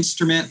with an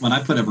instrument, when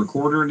I put a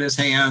recorder in his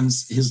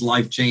hands, his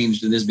life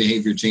changed and his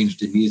behavior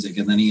changed in music.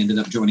 And then he ended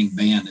up joining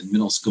band in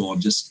middle school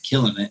and just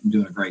killing it and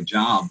doing a great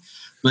job.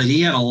 But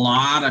he had a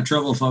lot of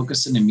trouble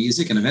focusing in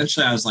music. And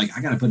eventually I was like,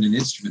 I got to put an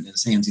instrument in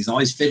his hands. He's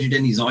always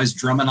fidgeting. He's always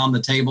drumming on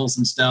the tables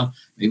and stuff.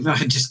 Maybe if I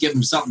could just give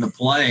him something to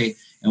play.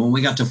 And when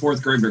we got to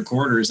fourth grade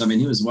recorders, I mean,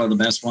 he was one of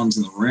the best ones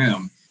in the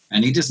room.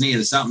 And he just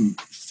needed something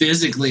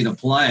physically to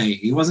play.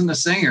 He wasn't a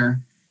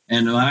singer.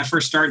 And when I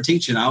first started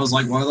teaching, I was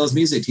like one of those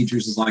music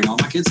teachers is like, all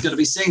my kids going to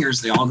be singers.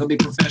 They all going to be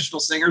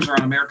professional singers or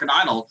on American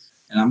Idol.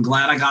 And I'm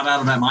glad I got out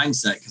of that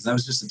mindset, because that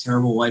was just a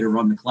terrible way to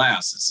run the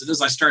class. As soon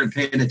as I started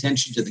paying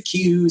attention to the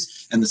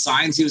cues and the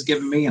signs he was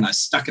giving me, and I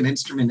stuck an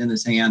instrument in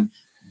his hand,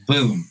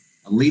 boom,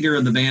 a leader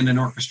of the band and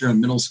orchestra in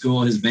middle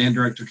school. His band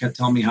director kept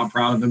telling me how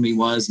proud of him he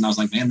was. And I was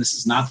like, man, this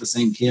is not the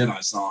same kid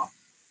I saw.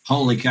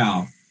 Holy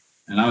cow.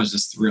 And I was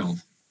just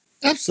thrilled.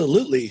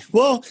 Absolutely.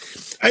 Well,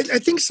 I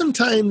think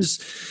sometimes,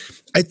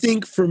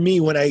 for me,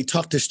 when I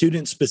talk to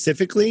students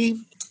specifically,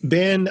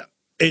 Ben,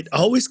 it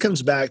always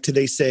comes back to,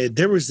 they said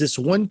there was this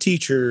one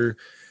teacher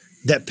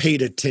that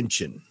paid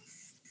attention.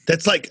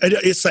 That's like,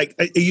 it's like,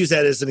 I use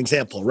that as an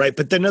example, right?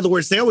 But then in other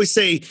words, they always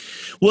say,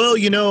 well,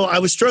 I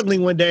was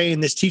struggling one day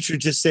and this teacher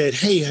just said,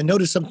 hey, I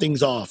noticed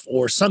something's off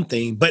or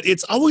something. But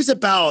it's always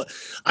about,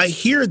 I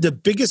hear the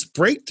biggest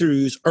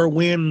breakthroughs are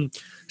when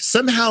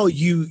somehow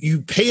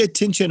you pay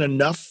attention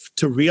enough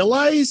to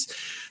realize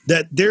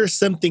that there's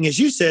something, as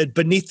you said,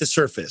 beneath the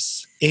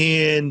surface.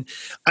 And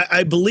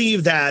I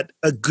believe that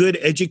a good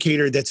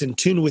educator that's in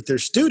tune with their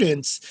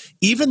students,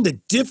 even the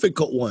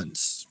difficult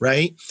ones,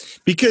 right?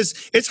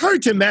 Because it's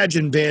hard to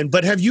imagine, Ben,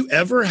 but have you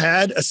ever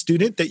had a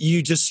student that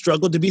you just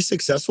struggled to be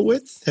successful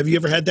with? Have you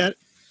ever had that?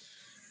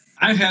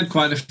 I've had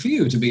quite a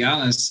few, to be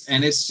honest.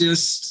 And it's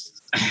just,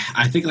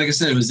 I think, like I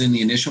said, it was in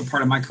the initial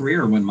part of my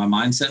career when my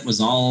mindset was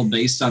all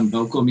based on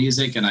vocal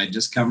music, and I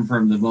just come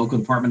from the vocal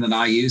department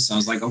at IU. So I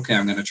was like, okay,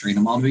 I'm going to train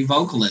them all to be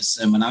vocalists.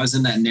 And when I was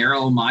in that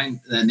narrow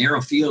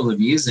field of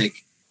music,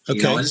 it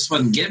just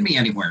wasn't getting me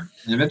anywhere.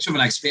 And eventually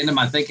when I expanded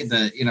my thinking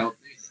that,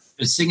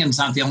 singing's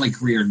not the only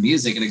career in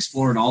music, and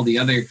explored all the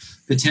other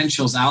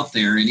potentials out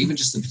there, and even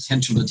just the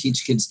potential to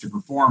teach kids to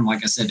perform,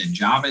 like I said, in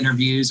job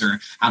interviews, or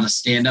how to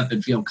stand up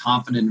and feel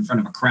confident in front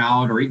of a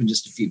crowd, or even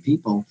just a few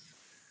people.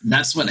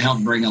 That's what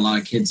helped bring a lot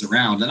of kids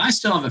around. And I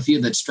still have a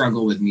few that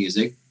struggle with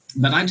music,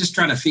 but I just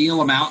try to feel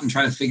them out and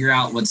try to figure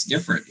out what's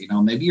different.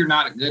 Maybe you're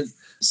not a good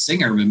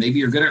singer, but maybe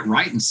you're good at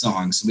writing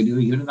songs. So we do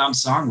a unit on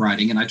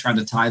songwriting, and I try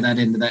to tie that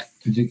into that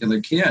particular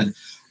kid.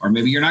 Or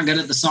maybe you're not good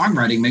at the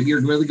songwriting. Maybe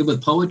you're really good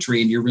with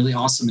poetry and you're really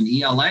awesome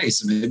in ELA.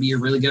 So maybe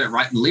you're really good at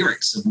writing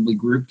lyrics. So when we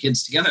group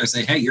kids together, I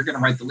say, hey, you're going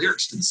to write the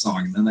lyrics to the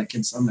song. And then that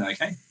kid's like,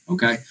 hey,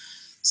 okay.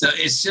 So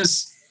it's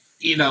just,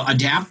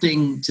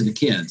 adapting to the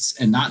kids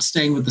and not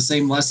staying with the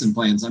same lesson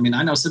plans. I mean,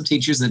 I know some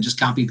teachers that just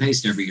copy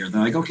paste every year.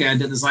 They're like, okay, I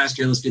did this last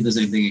year. Let's do the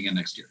same thing again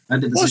next year. I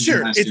did the same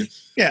thing last year.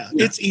 Yeah.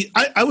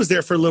 I was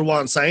there for a little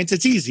while in science.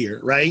 It's easier,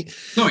 right?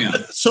 Oh, yeah.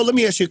 So let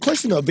me ask you a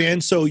question though,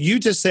 Ben. So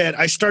you just said,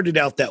 I started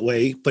out that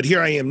way, but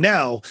here I am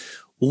now.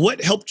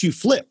 What helped you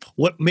flip?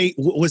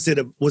 Was it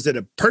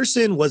a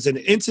person? Was it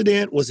an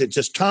incident? Was it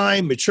just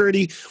time,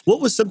 maturity?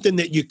 What was something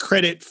that you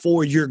credit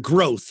for your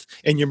growth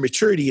and your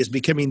maturity as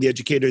becoming the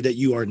educator that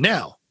you are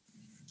now?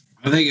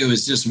 I think it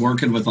was just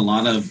working with a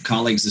lot of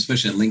colleagues,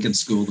 especially at Lincoln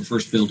School, the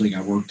first building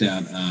I worked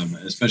at,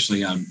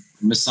 especially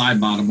Miss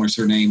Sidebottom, was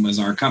her name, was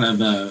our kind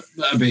of a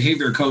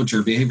behavior coach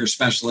or behavior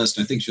specialist.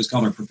 I think she was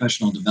called our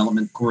professional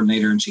development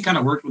coordinator. And she kind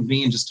of worked with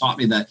me and just taught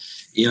me that,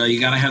 you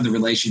got to have the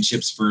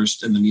relationships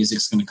first and the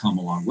music's going to come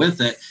along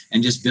with it.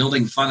 And just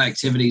building fun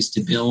activities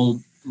to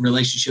build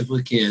relationship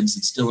with kids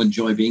and still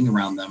enjoy being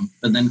around them.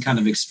 But then kind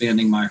of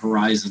expanding my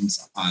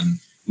horizons on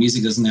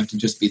music doesn't have to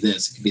just be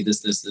this. It can be this,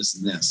 this, this,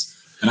 and this.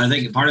 And I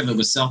think part of it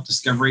was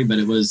self-discovery, but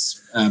it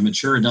was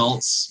mature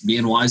adults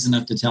being wise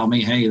enough to tell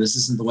me, hey, this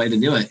isn't the way to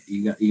do it.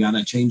 You got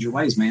to change your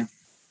ways, man.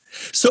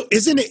 So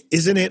isn't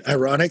it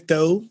ironic,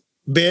 though,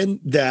 Ben,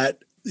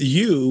 that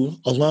you,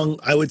 along,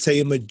 I would say,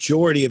 a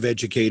majority of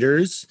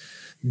educators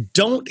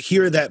don't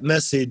hear that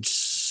message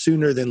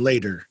sooner than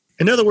later.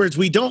 In other words,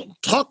 we don't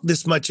talk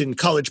this much in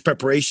college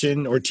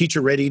preparation or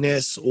teacher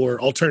readiness or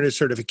alternative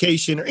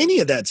certification or any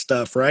of that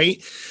stuff,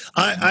 right?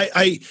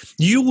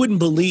 You wouldn't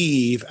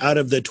believe, out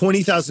of the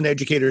 20,000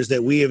 educators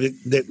that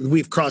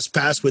we've crossed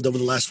paths with over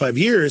the last 5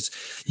 years,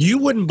 you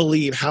wouldn't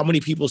believe how many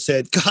people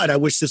said, "God, I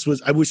wish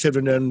I'd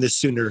have done this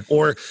sooner,"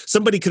 or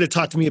somebody could have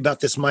talked to me about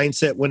this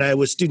mindset when I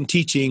was student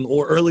teaching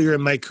or earlier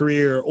in my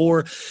career,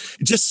 or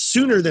just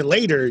sooner than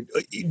later.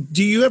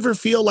 Do you ever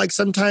feel like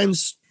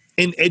sometimes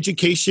in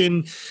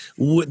education,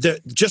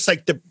 just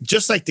like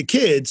the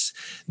kids,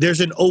 there's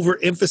an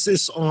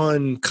overemphasis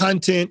on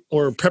content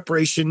or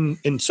preparation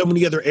in so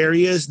many other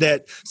areas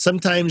that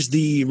sometimes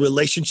the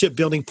relationship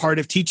building part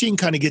of teaching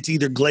kind of gets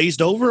either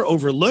glazed over,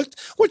 overlooked?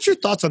 What's your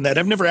thoughts on that?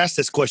 I've never asked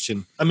this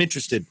question. I'm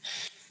interested.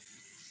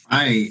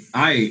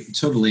 I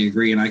totally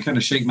agree. And I kind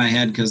of shake my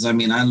head because, I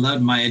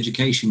loved my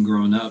education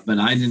growing up, but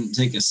I didn't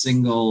take a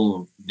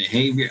single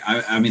behavior.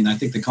 I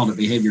think they called it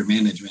behavior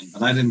management,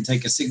 but I didn't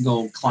take a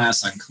single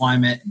class on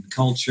climate and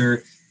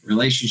culture,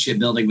 relationship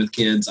building with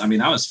kids. I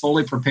was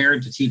fully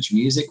prepared to teach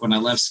music when I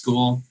left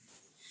school.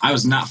 I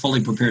was not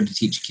fully prepared to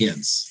teach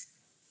kids.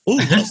 Ooh,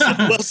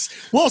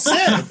 well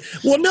said.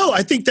 Well, no,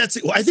 I think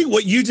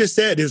what you just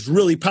said is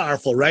really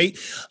powerful, right?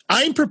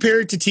 I'm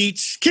prepared to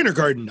teach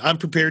kindergarten. I'm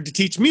prepared to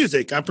teach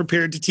music. I'm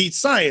prepared to teach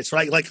science,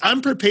 right? Like,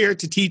 I'm prepared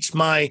to teach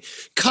my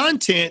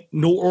content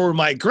or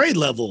my grade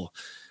level.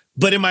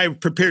 But am I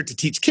prepared to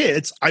teach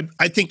kids?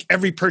 I think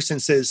every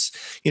person says,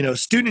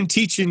 student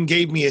teaching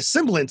gave me a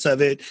semblance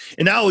of it.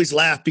 And I always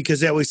laugh because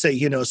they always say,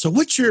 so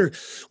what's your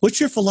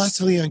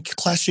philosophy on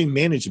classroom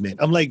management?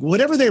 I'm like,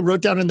 whatever they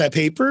wrote down in that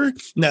paper,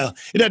 no,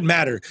 it doesn't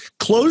matter.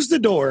 Close the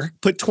door,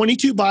 put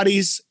 22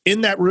 bodies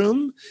in that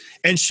room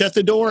and shut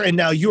the door. And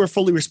now you are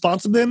fully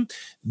responsible.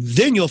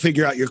 Then you'll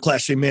figure out your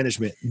classroom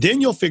management.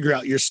 Then you'll figure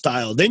out your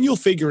style. Then you'll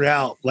figure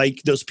out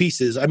like those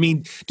pieces.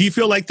 Do you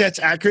feel like that's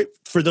accurate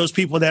for those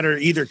people that are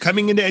either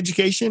coming into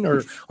education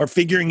or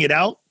figuring it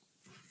out?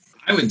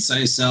 I would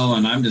say so.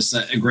 And I'm just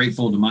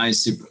grateful to my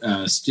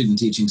student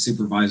teaching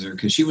supervisor,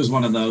 because she was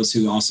one of those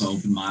who also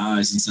opened my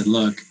eyes and said,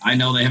 look, I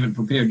know they haven't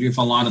prepared you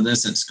for a lot of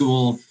this at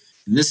school.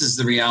 This is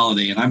the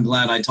reality. And I'm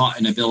glad I taught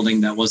in a building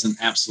that wasn't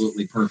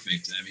absolutely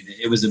perfect.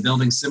 It was a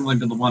building similar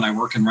to the one I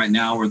work in right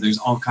now, where there's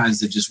all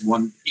kinds of just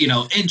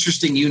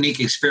interesting,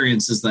 unique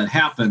experiences that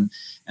happen.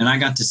 And I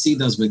got to see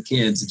those with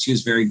kids. And she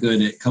was very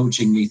good at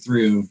coaching me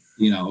through,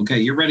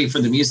 okay, you're ready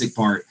for the music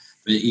part,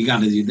 but you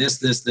got to do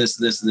this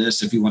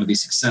if you want to be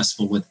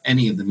successful with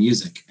any of the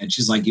music. And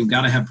she's like, you've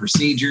got to have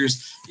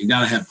procedures. You've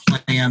got to have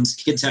plans.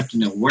 Kids have to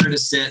know where to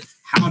sit,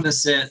 how to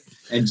sit,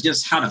 and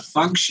just how to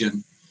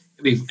function.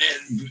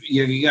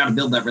 You got to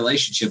build that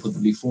relationship with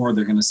them before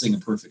they're going to sing a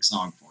perfect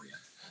song for you.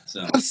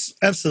 So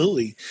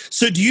absolutely.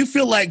 So do you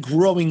feel like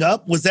growing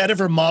up, was that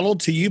ever modeled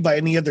to you by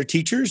any other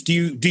teachers? Do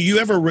you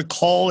ever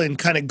recall and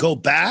kind of go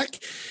back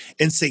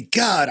and say,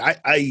 God,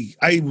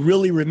 I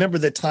really remember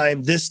the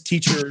time this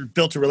teacher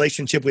built a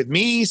relationship with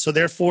me, so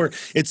therefore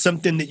it's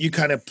something that you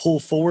kind of pull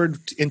forward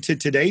into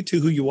today to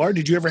who you are?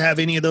 Did you ever have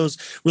any of those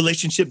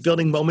relationship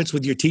building moments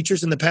with your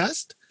teachers in the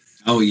past?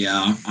 Oh,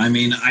 yeah.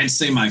 I'd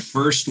say my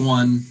first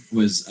one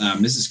was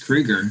Mrs.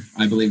 Krieger,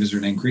 I believe is her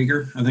name,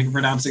 Krieger. I think I'm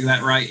pronouncing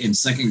that right. In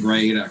second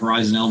grade at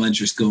Horizon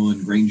Elementary School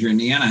in Granger,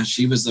 Indiana.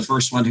 She was the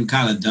first one who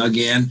kind of dug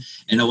in,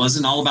 and it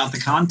wasn't all about the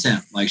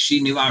content. Like,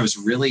 she knew I was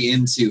really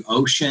into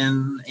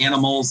ocean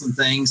animals and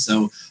things.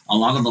 So a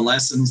lot of the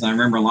lessons, I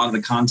remember a lot of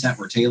the content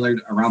were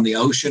tailored around the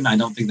ocean. I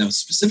don't think that was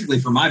specifically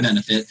for my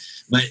benefit,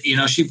 but,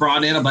 she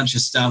brought in a bunch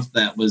of stuff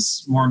that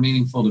was more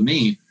meaningful to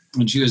me.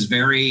 And she was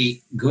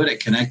very good at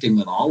connecting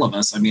with all of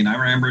us. I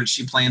remember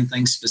she planned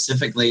things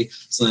specifically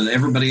so that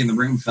everybody in the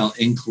room felt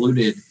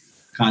included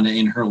kind of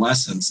in her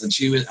lessons.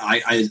 And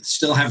I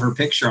still have her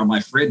picture on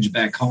my fridge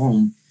back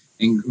home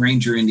in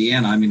Granger,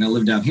 Indiana. I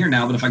live down here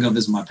now, but if I go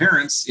visit my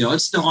parents,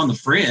 it's still on the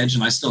fridge,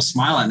 and I still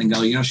smile at it and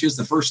go, she was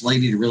the first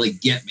lady to really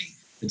get me,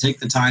 to take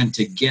the time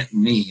to get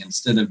me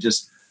instead of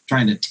just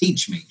trying to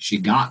teach me. She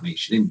got me.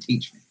 She didn't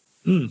teach me.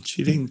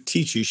 She didn't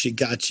teach you, she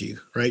got you,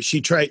 right? She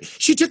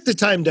took the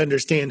time to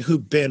understand who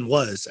Ben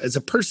was as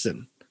a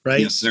person, right?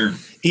 Yes, sir.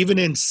 Even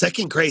in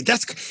second grade.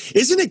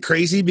 Isn't it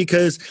crazy?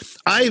 Because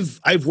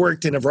I've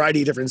worked in a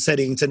variety of different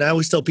settings, and I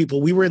always tell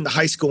people, we were in the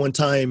high school one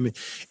time,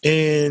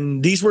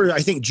 and these were, I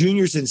think,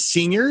 juniors and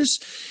seniors,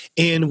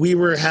 and we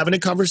were having a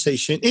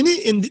conversation.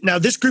 And now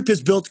this group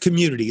has built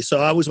community, so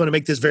I always want to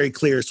make this very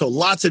clear. So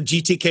lots of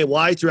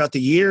GTKY throughout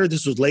the year.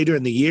 This was later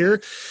in the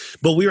year,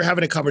 but we were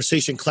having a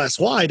conversation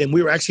class-wide, and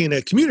we were actually in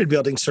a community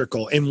building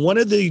circle. And one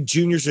of the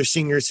juniors or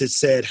seniors had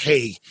said,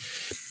 hey,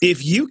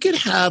 if you could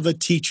have a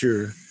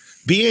teacher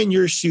be in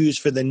your shoes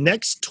for the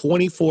next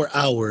 24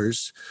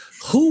 hours,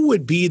 who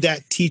would be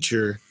that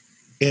teacher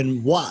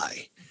and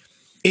why?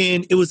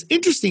 And it was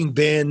interesting,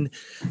 Ben,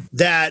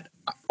 that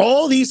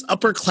all these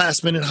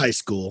upperclassmen in high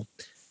school,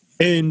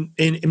 and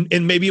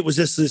maybe it was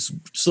just this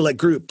select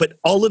group, but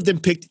all of them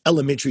picked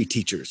elementary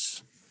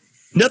teachers.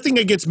 Nothing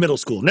against middle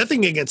school,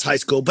 nothing against high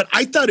school, but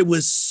I thought it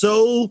was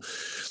so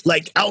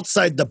like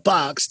outside the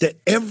box that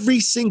every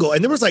single,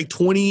 and there was like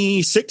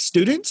 26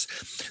 students,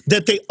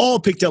 that they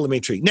all picked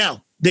elementary.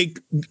 Now,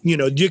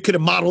 you could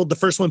have modeled the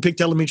first one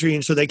picked elementary,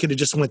 and so they could have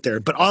just went there.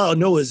 But all I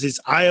know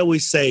is I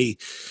always say,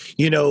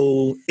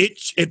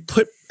 it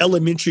put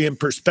elementary in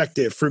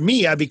perspective. For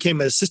me, I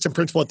became an assistant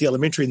principal at the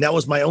elementary, and that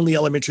was my only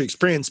elementary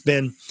experience,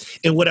 Ben.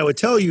 And what I would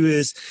tell you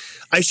is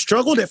I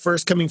struggled at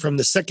first coming from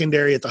the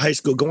secondary at the high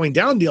school, going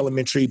down to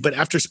elementary, but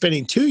after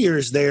spending 2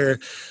 years there,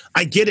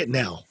 I get it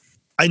now.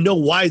 I know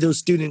why those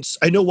students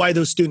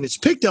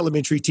picked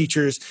elementary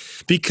teachers,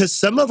 because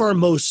some of our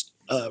most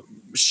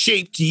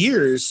shaped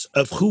years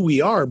of who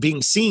we are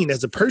being seen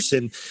as a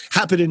person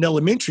happen in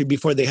elementary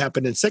before they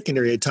happen in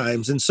secondary at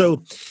times. And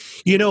so,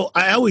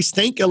 I always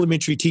thank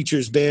elementary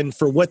teachers, Ben,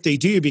 for what they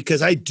do,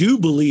 because I do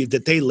believe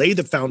that they lay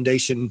the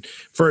foundation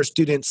for a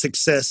student's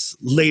success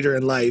later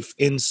in life.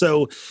 And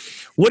so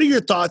what are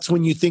your thoughts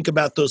when you think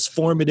about those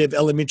formative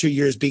elementary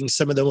years being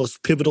some of the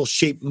most pivotal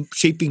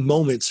shaping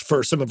moments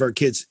for some of our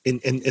kids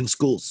in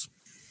schools?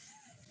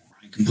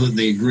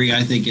 Completely agree.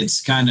 I think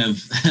it's kind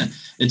of,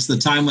 it's the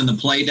time when the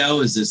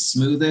Play-Doh is its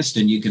smoothest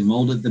and you can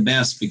mold it the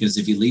best, because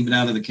if you leave it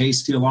out of the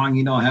case too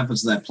long, what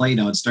happens to that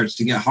Play-Doh? It starts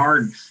to get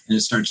hard and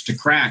it starts to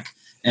crack.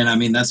 And I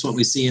mean, that's what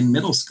we see in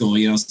middle school.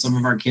 Some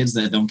of our kids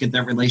that don't get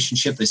that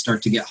relationship, they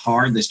start to get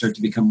hard. They start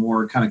to become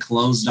more kind of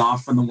closed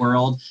off from the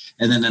world.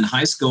 And then in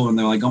high school, and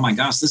they're like, oh my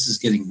gosh, this is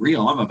getting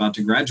real. I'm about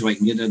to graduate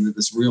and get into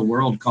this real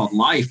world called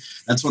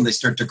life. That's when they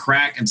start to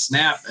crack and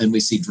snap. And we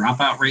see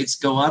dropout rates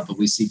go up, and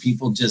we see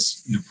people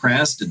just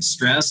depressed and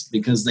stressed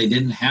because they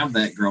didn't have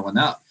that growing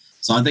up.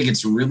 So I think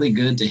it's really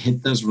good to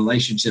hit those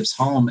relationships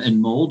home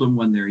and mold them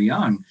when they're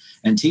young,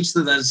 and teach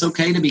them that it's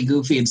okay to be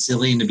goofy and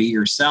silly and to be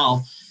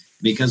yourself,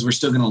 because we're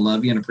still going to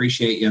love you and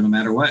appreciate you no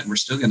matter what. And we're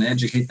still going to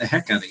educate the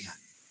heck out of you.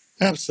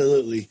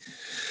 Absolutely.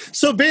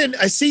 So, Ben,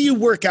 I see you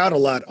work out a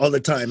lot all the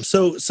time.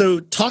 So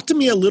talk to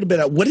me a little bit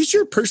about what is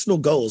your personal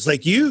goals?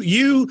 Like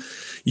you,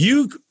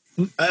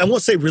 I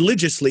won't say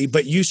religiously,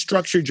 but you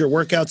structured your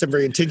workouts and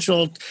very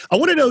intentional. I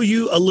want to know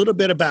you a little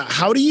bit about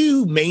how do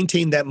you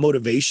maintain that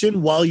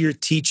motivation while you're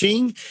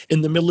teaching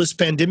in the middle of this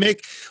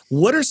pandemic?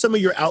 What are some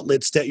of your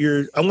outlets that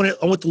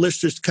I want the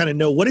listeners to kind of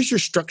know, what is your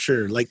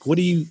structure? Like, how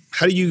do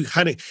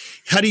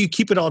you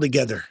keep it all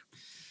together?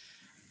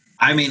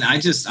 I mean,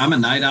 I'm a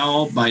night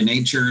owl by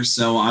nature,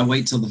 so I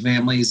wait till the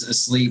family's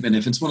asleep. And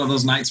if it's one of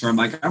those nights where I'm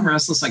like, I'm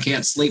restless, I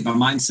can't sleep, my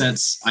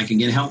mindset's I can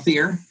get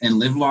healthier and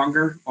live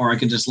longer, or I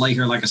could just lay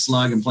here like a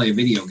slug and play a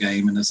video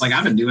game. And it's like,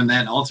 I've been doing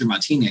that all through my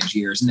teenage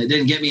years, and it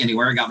didn't get me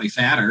anywhere. It got me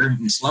fatter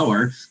and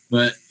slower.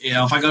 But,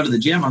 if I go to the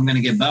gym, I'm going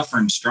to get buffer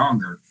and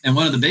stronger. And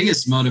one of the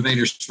biggest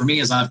motivators for me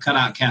is I've cut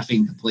out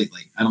caffeine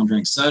completely. I don't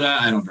drink soda.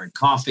 I don't drink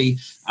coffee.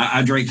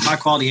 I drink high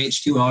quality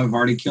H2O. I've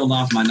already killed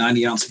off my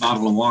 90-ounce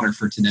bottle of water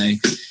for today.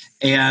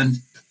 And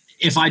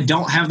if I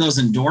don't have those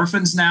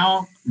endorphins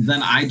now,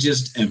 then I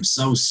just am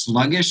so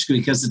sluggish,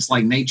 because it's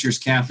like nature's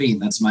caffeine.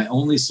 That's my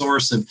only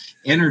source of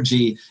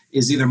energy,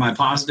 is either my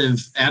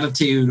positive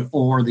attitude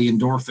or the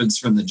endorphins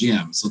from the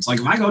gym. So it's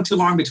like if I go too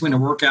long between a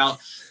workout,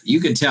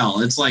 you could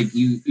tell. It's like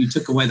you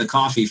took away the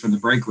coffee from the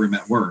break room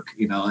at work.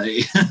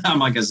 I'm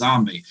like a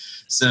zombie.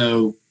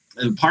 So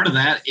part of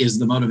that is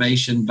the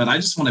motivation, but I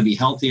just want to be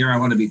healthier. I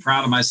want to be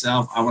proud of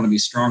myself. I want to be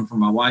strong for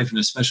my wife, and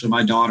especially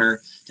my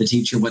daughter, to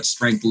teach her what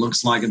strength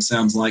looks like and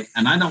sounds like.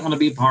 And I don't want to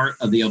be part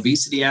of the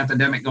obesity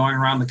epidemic going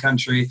around the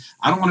country.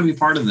 I don't want to be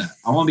part of that.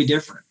 I want to be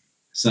different.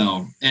 I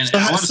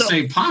want to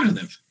stay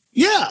positive.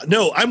 Yeah,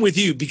 no, I'm with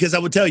you, because I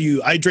would tell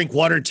you, I drink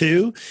water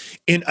too.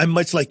 And I'm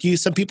much like you.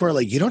 Some people are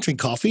like, you don't drink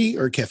coffee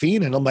or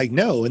caffeine? And I'm like,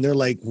 no. And they're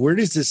like, where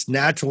does this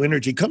natural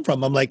energy come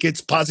from? I'm like, it's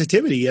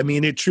positivity. I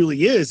mean, it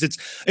truly is.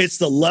 It's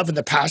the love and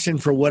the passion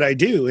for what I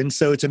do. And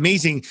so it's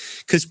amazing,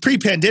 because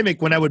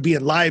pre-pandemic, when I would be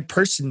in live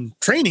person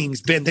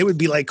trainings, Ben, they would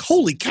be like,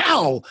 holy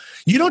cow,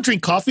 you don't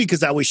drink coffee?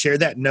 Because I always share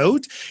that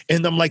note.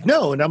 And I'm like,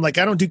 no. And I'm like,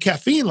 I don't do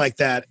caffeine like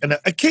that. And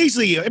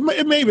occasionally, it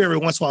may be every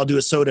once in a while I'll do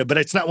a soda, but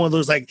it's not one of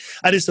those like,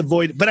 I just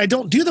avoid it. But I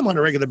don't do them on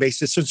a regular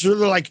basis. So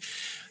they're like,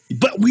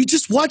 but we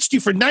just watched you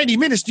for 90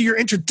 minutes do your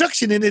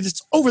introduction and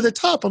it's over the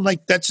top. I'm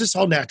like, that's just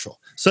all natural.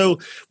 So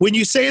when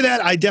you say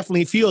that, I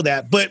definitely feel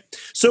that. But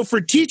so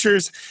for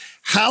teachers,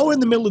 how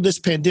in the middle of this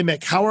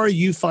pandemic, how are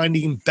you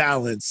finding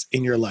balance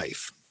in your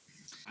life?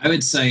 I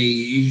would say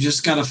you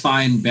just got to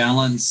find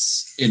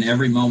balance in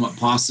every moment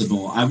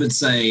possible. I would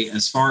say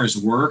as far as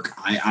work,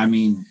 I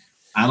mean,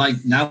 I like,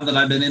 now that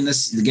I've been in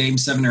the game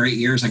 7 or 8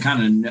 years, I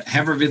kind of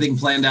have everything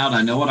planned out.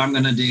 I know what I'm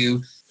going to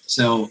do.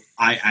 So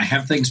I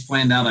have things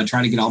planned out. I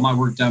try to get all my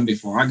work done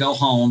before I go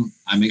home.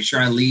 I make sure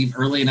I leave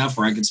early enough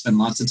where I can spend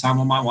lots of time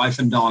with my wife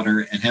and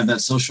daughter and have that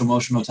social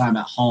emotional time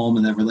at home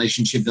and that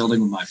relationship building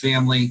with my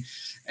family.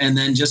 And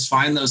then just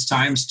find those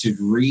times to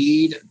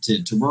read,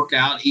 to work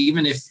out,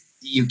 even if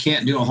you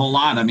can't do a whole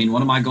lot. I mean,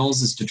 one of my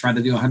goals is to try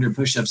to do 100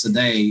 push-ups a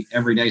day,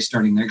 every day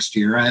starting next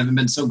year. I haven't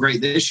been so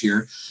great this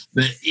year,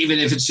 but even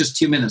if it's just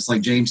 2 minutes,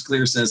 like James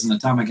Clear says in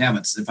Atomic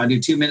Habits, if I do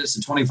 2 minutes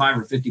to 25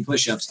 or 50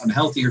 push-ups, I'm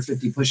healthier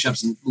 50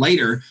 push-ups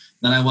later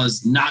than I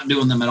was not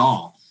doing them at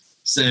all.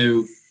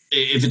 So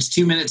if it's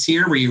 2 minutes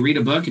here where you read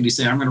a book and you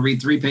say, I'm going to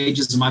read 3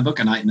 pages of my book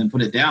a night and then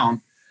put it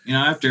down,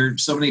 after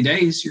so many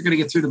days, you're going to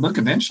get through the book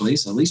eventually.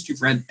 So at least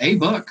you've read a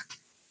book.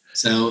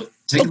 So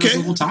take those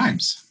little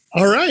times.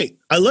 All right.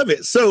 I love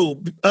it. So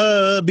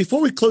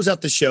before we close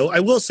out the show, I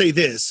will say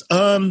this.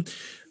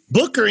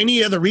 Book or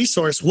any other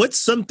resource, what's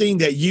something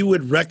that you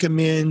would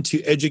recommend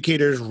to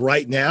educators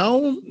right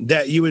now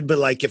that you would be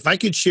like, if I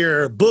could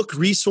share a book,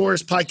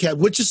 resource, podcast,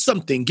 which is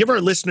something, give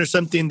our listeners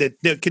something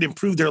that could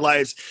improve their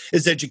lives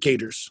as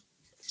educators?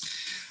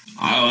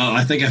 Well,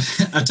 I think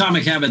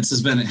Atomic Habits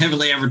has been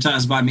heavily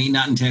advertised by me,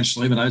 not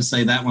intentionally, but I would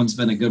say that one's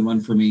been a good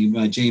one for me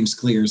by James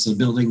Clear. So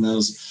building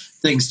those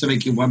things to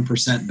make you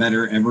 1%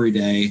 better every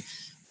day.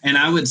 And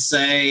I would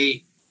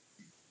say,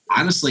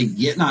 honestly,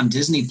 getting on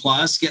Disney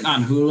Plus, getting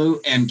on Hulu,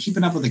 and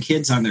keeping up with the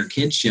kids on their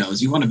kids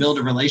shows. You want to build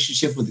a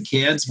relationship with the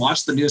kids,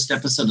 watch the newest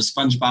episode of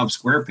SpongeBob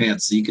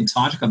SquarePants so you can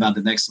talk about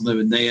the next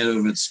day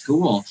at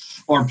school,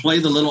 or play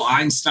the little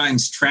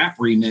Einstein's Trap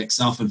remix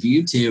off of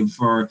YouTube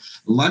for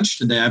lunch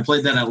today. I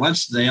played that at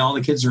lunch today. All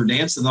the kids were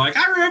dancing. They're like,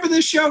 I remember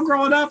this show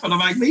growing up. And I'm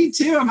like, me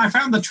too. And I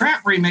found the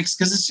Trap remix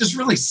because it's just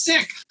really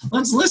sick.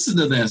 Let's listen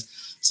to this.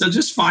 So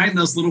just find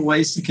those little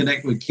ways to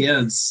connect with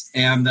kids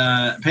and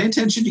pay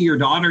attention to your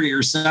daughter or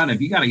your son. If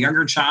you got a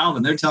younger child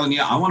and they're telling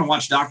you, I want to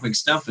watch Doc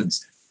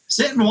McStuffins,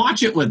 sit and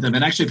watch it with them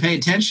and actually pay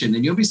attention.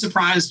 And you'll be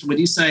surprised when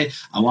you say,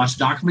 I watched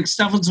Doc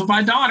McStuffins with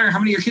my daughter. How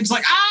many of your kids are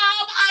like,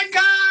 oh my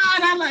God,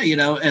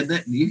 and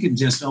then you can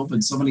just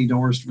open so many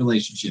doors to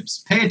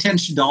relationships. Pay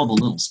attention to all the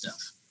little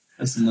stuff.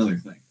 That's another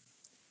thing.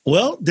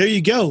 Well, there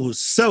you go.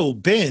 So,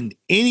 Ben,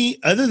 any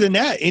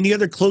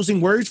other closing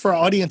words for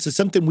our audience is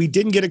something we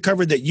didn't get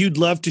covered that you'd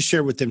love to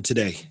share with them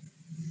today?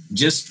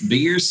 Just be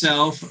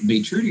yourself,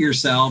 be true to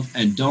yourself,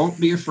 and don't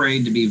be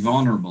afraid to be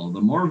vulnerable.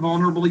 The more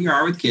vulnerable you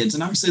are with kids,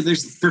 and obviously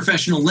there's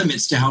professional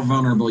limits to how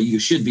vulnerable you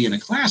should be in a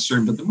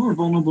classroom, but the more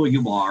vulnerable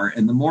you are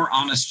and the more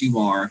honest you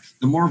are,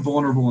 the more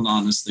vulnerable and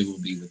honest they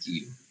will be with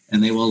you.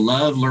 And they will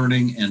love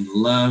learning and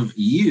love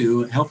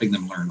you helping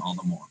them learn all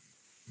the more.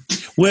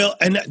 Well,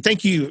 and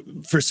thank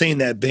you for saying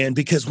that, Ben,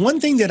 because one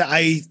thing that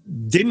I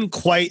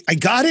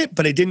got it,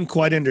 but I didn't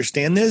quite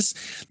understand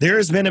this. There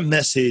has been a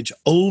message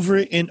over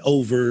and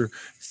over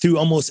through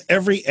almost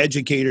every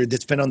educator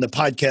that's been on the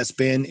podcast,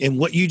 Ben, and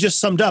what you just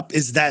summed up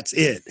is that's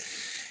it.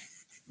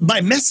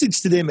 My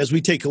message to them as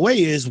we take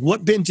away is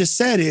what Ben just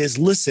said is,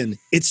 listen,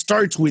 it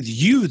starts with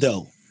you,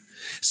 though.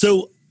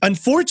 So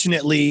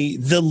unfortunately,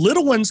 the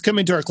little ones come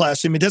into our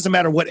classroom. It doesn't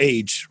matter what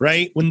age,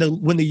 right? When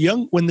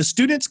the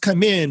students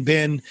come in,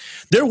 Ben,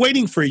 they're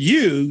waiting for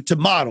you to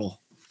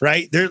model,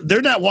 right?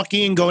 They're not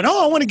walking in going,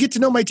 oh, I want to get to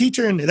know my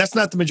teacher. And that's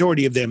not the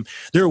majority of them.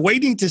 They're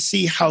waiting to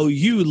see how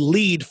you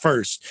lead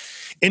first.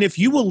 And if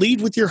you will lead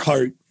with your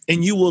heart,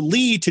 and you will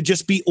lead to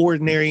just be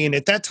ordinary. And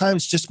at that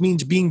times just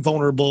means being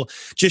vulnerable.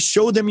 Just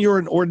show them you're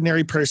an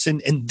ordinary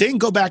person and then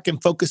go back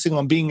and focusing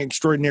on being an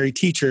extraordinary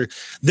teacher.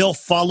 They'll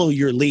follow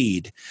your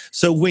lead.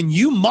 So when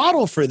you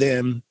model for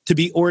them to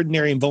be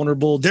ordinary and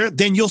vulnerable,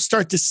 then you'll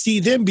start to see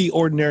them be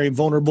ordinary and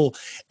vulnerable.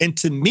 And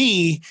to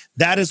me,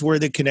 that is where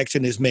the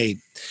connection is made.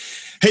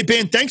 Hey,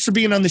 Ben, thanks for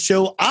being on the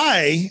show.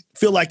 I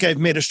feel like I've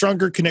made a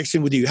stronger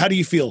connection with you. How do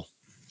you feel?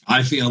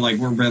 I feel like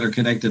we're better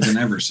connected than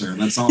ever, sir.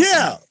 That's awesome.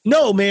 Yeah.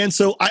 No, man.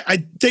 So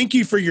I thank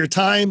you for your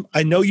time.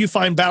 I know you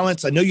find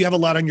balance. I know you have a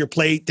lot on your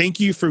plate. Thank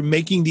you for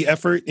making the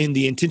effort and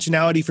the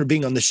intentionality for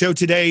being on the show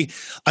today.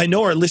 I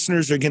know our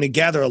listeners are going to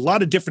gather a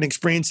lot of different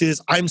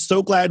experiences. I'm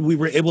so glad we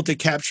were able to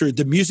capture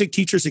the music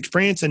teacher's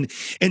experience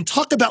and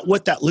talk about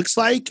what that looks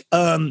like.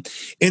 And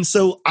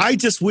so I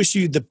just wish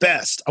you the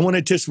best. I want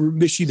to just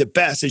wish you the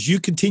best as you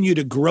continue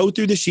to grow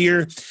through this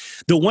year.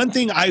 The one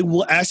thing I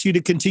will ask you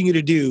to continue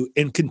to do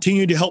and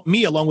continue to help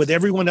me along with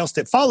everyone else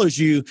that follows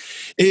you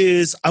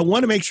is I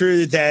want to make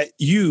sure that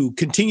you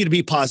continue to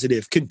be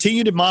positive,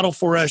 continue to model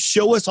for us,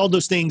 show us all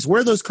those things,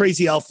 wear those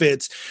crazy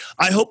outfits.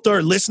 I hope to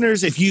our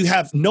listeners, if you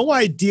have no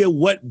idea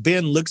what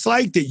Ben looks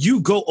like, that you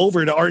go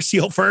over to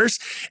RCO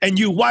first and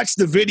you watch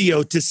the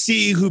video to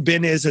see who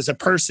Ben is as a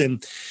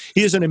person.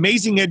 He is an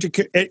amazing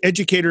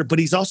educator, but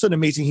he's also an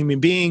amazing human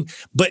being,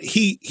 but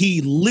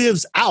he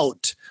lives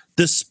out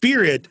the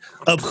spirit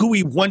of who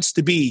he wants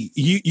to be.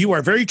 You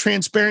are very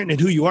transparent in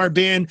who you are,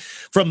 Ben,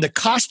 from the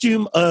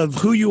costume of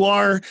who you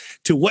are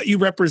to what you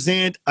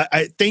represent.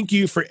 I thank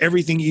you for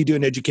everything you do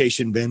in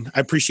education, Ben. I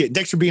appreciate it.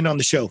 Thanks for being on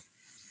the show.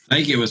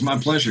 Thank you. It was my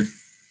pleasure.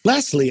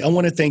 Lastly, I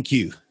want to thank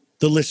you,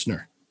 the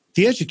listener,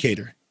 the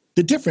educator,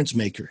 the difference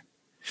maker.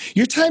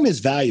 Your time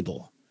is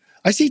valuable.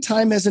 I see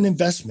time as an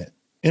investment,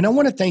 and I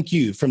want to thank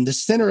you from the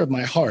center of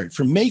my heart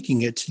for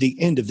making it to the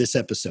end of this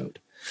episode.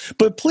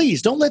 But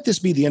please don't let this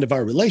be the end of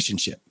our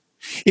relationship.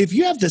 If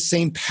you have the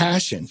same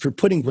passion for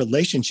putting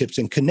relationships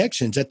and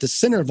connections at the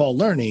center of all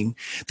learning,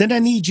 then I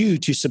need you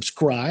to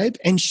subscribe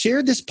and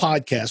share this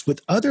podcast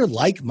with other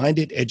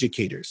like-minded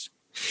educators.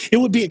 It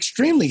would be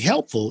extremely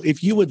helpful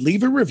if you would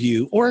leave a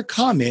review or a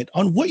comment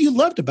on what you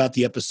loved about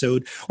the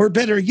episode, or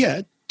better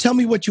yet, tell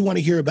me what you want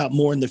to hear about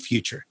more in the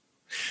future.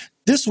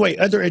 This way,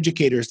 other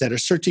educators that are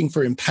searching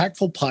for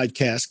impactful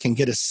podcasts can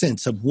get a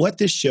sense of what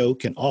this show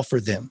can offer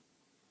them.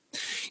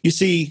 You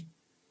see,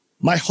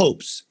 my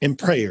hopes and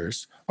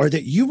prayers are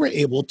that you were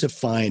able to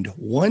find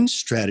one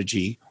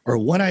strategy or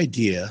one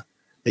idea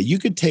that you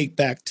could take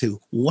back to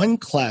one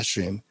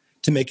classroom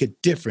to make a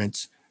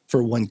difference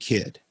for one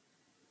kid.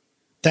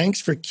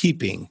 Thanks for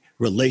keeping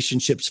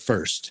relationships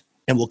first,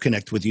 and we'll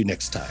connect with you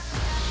next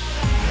time.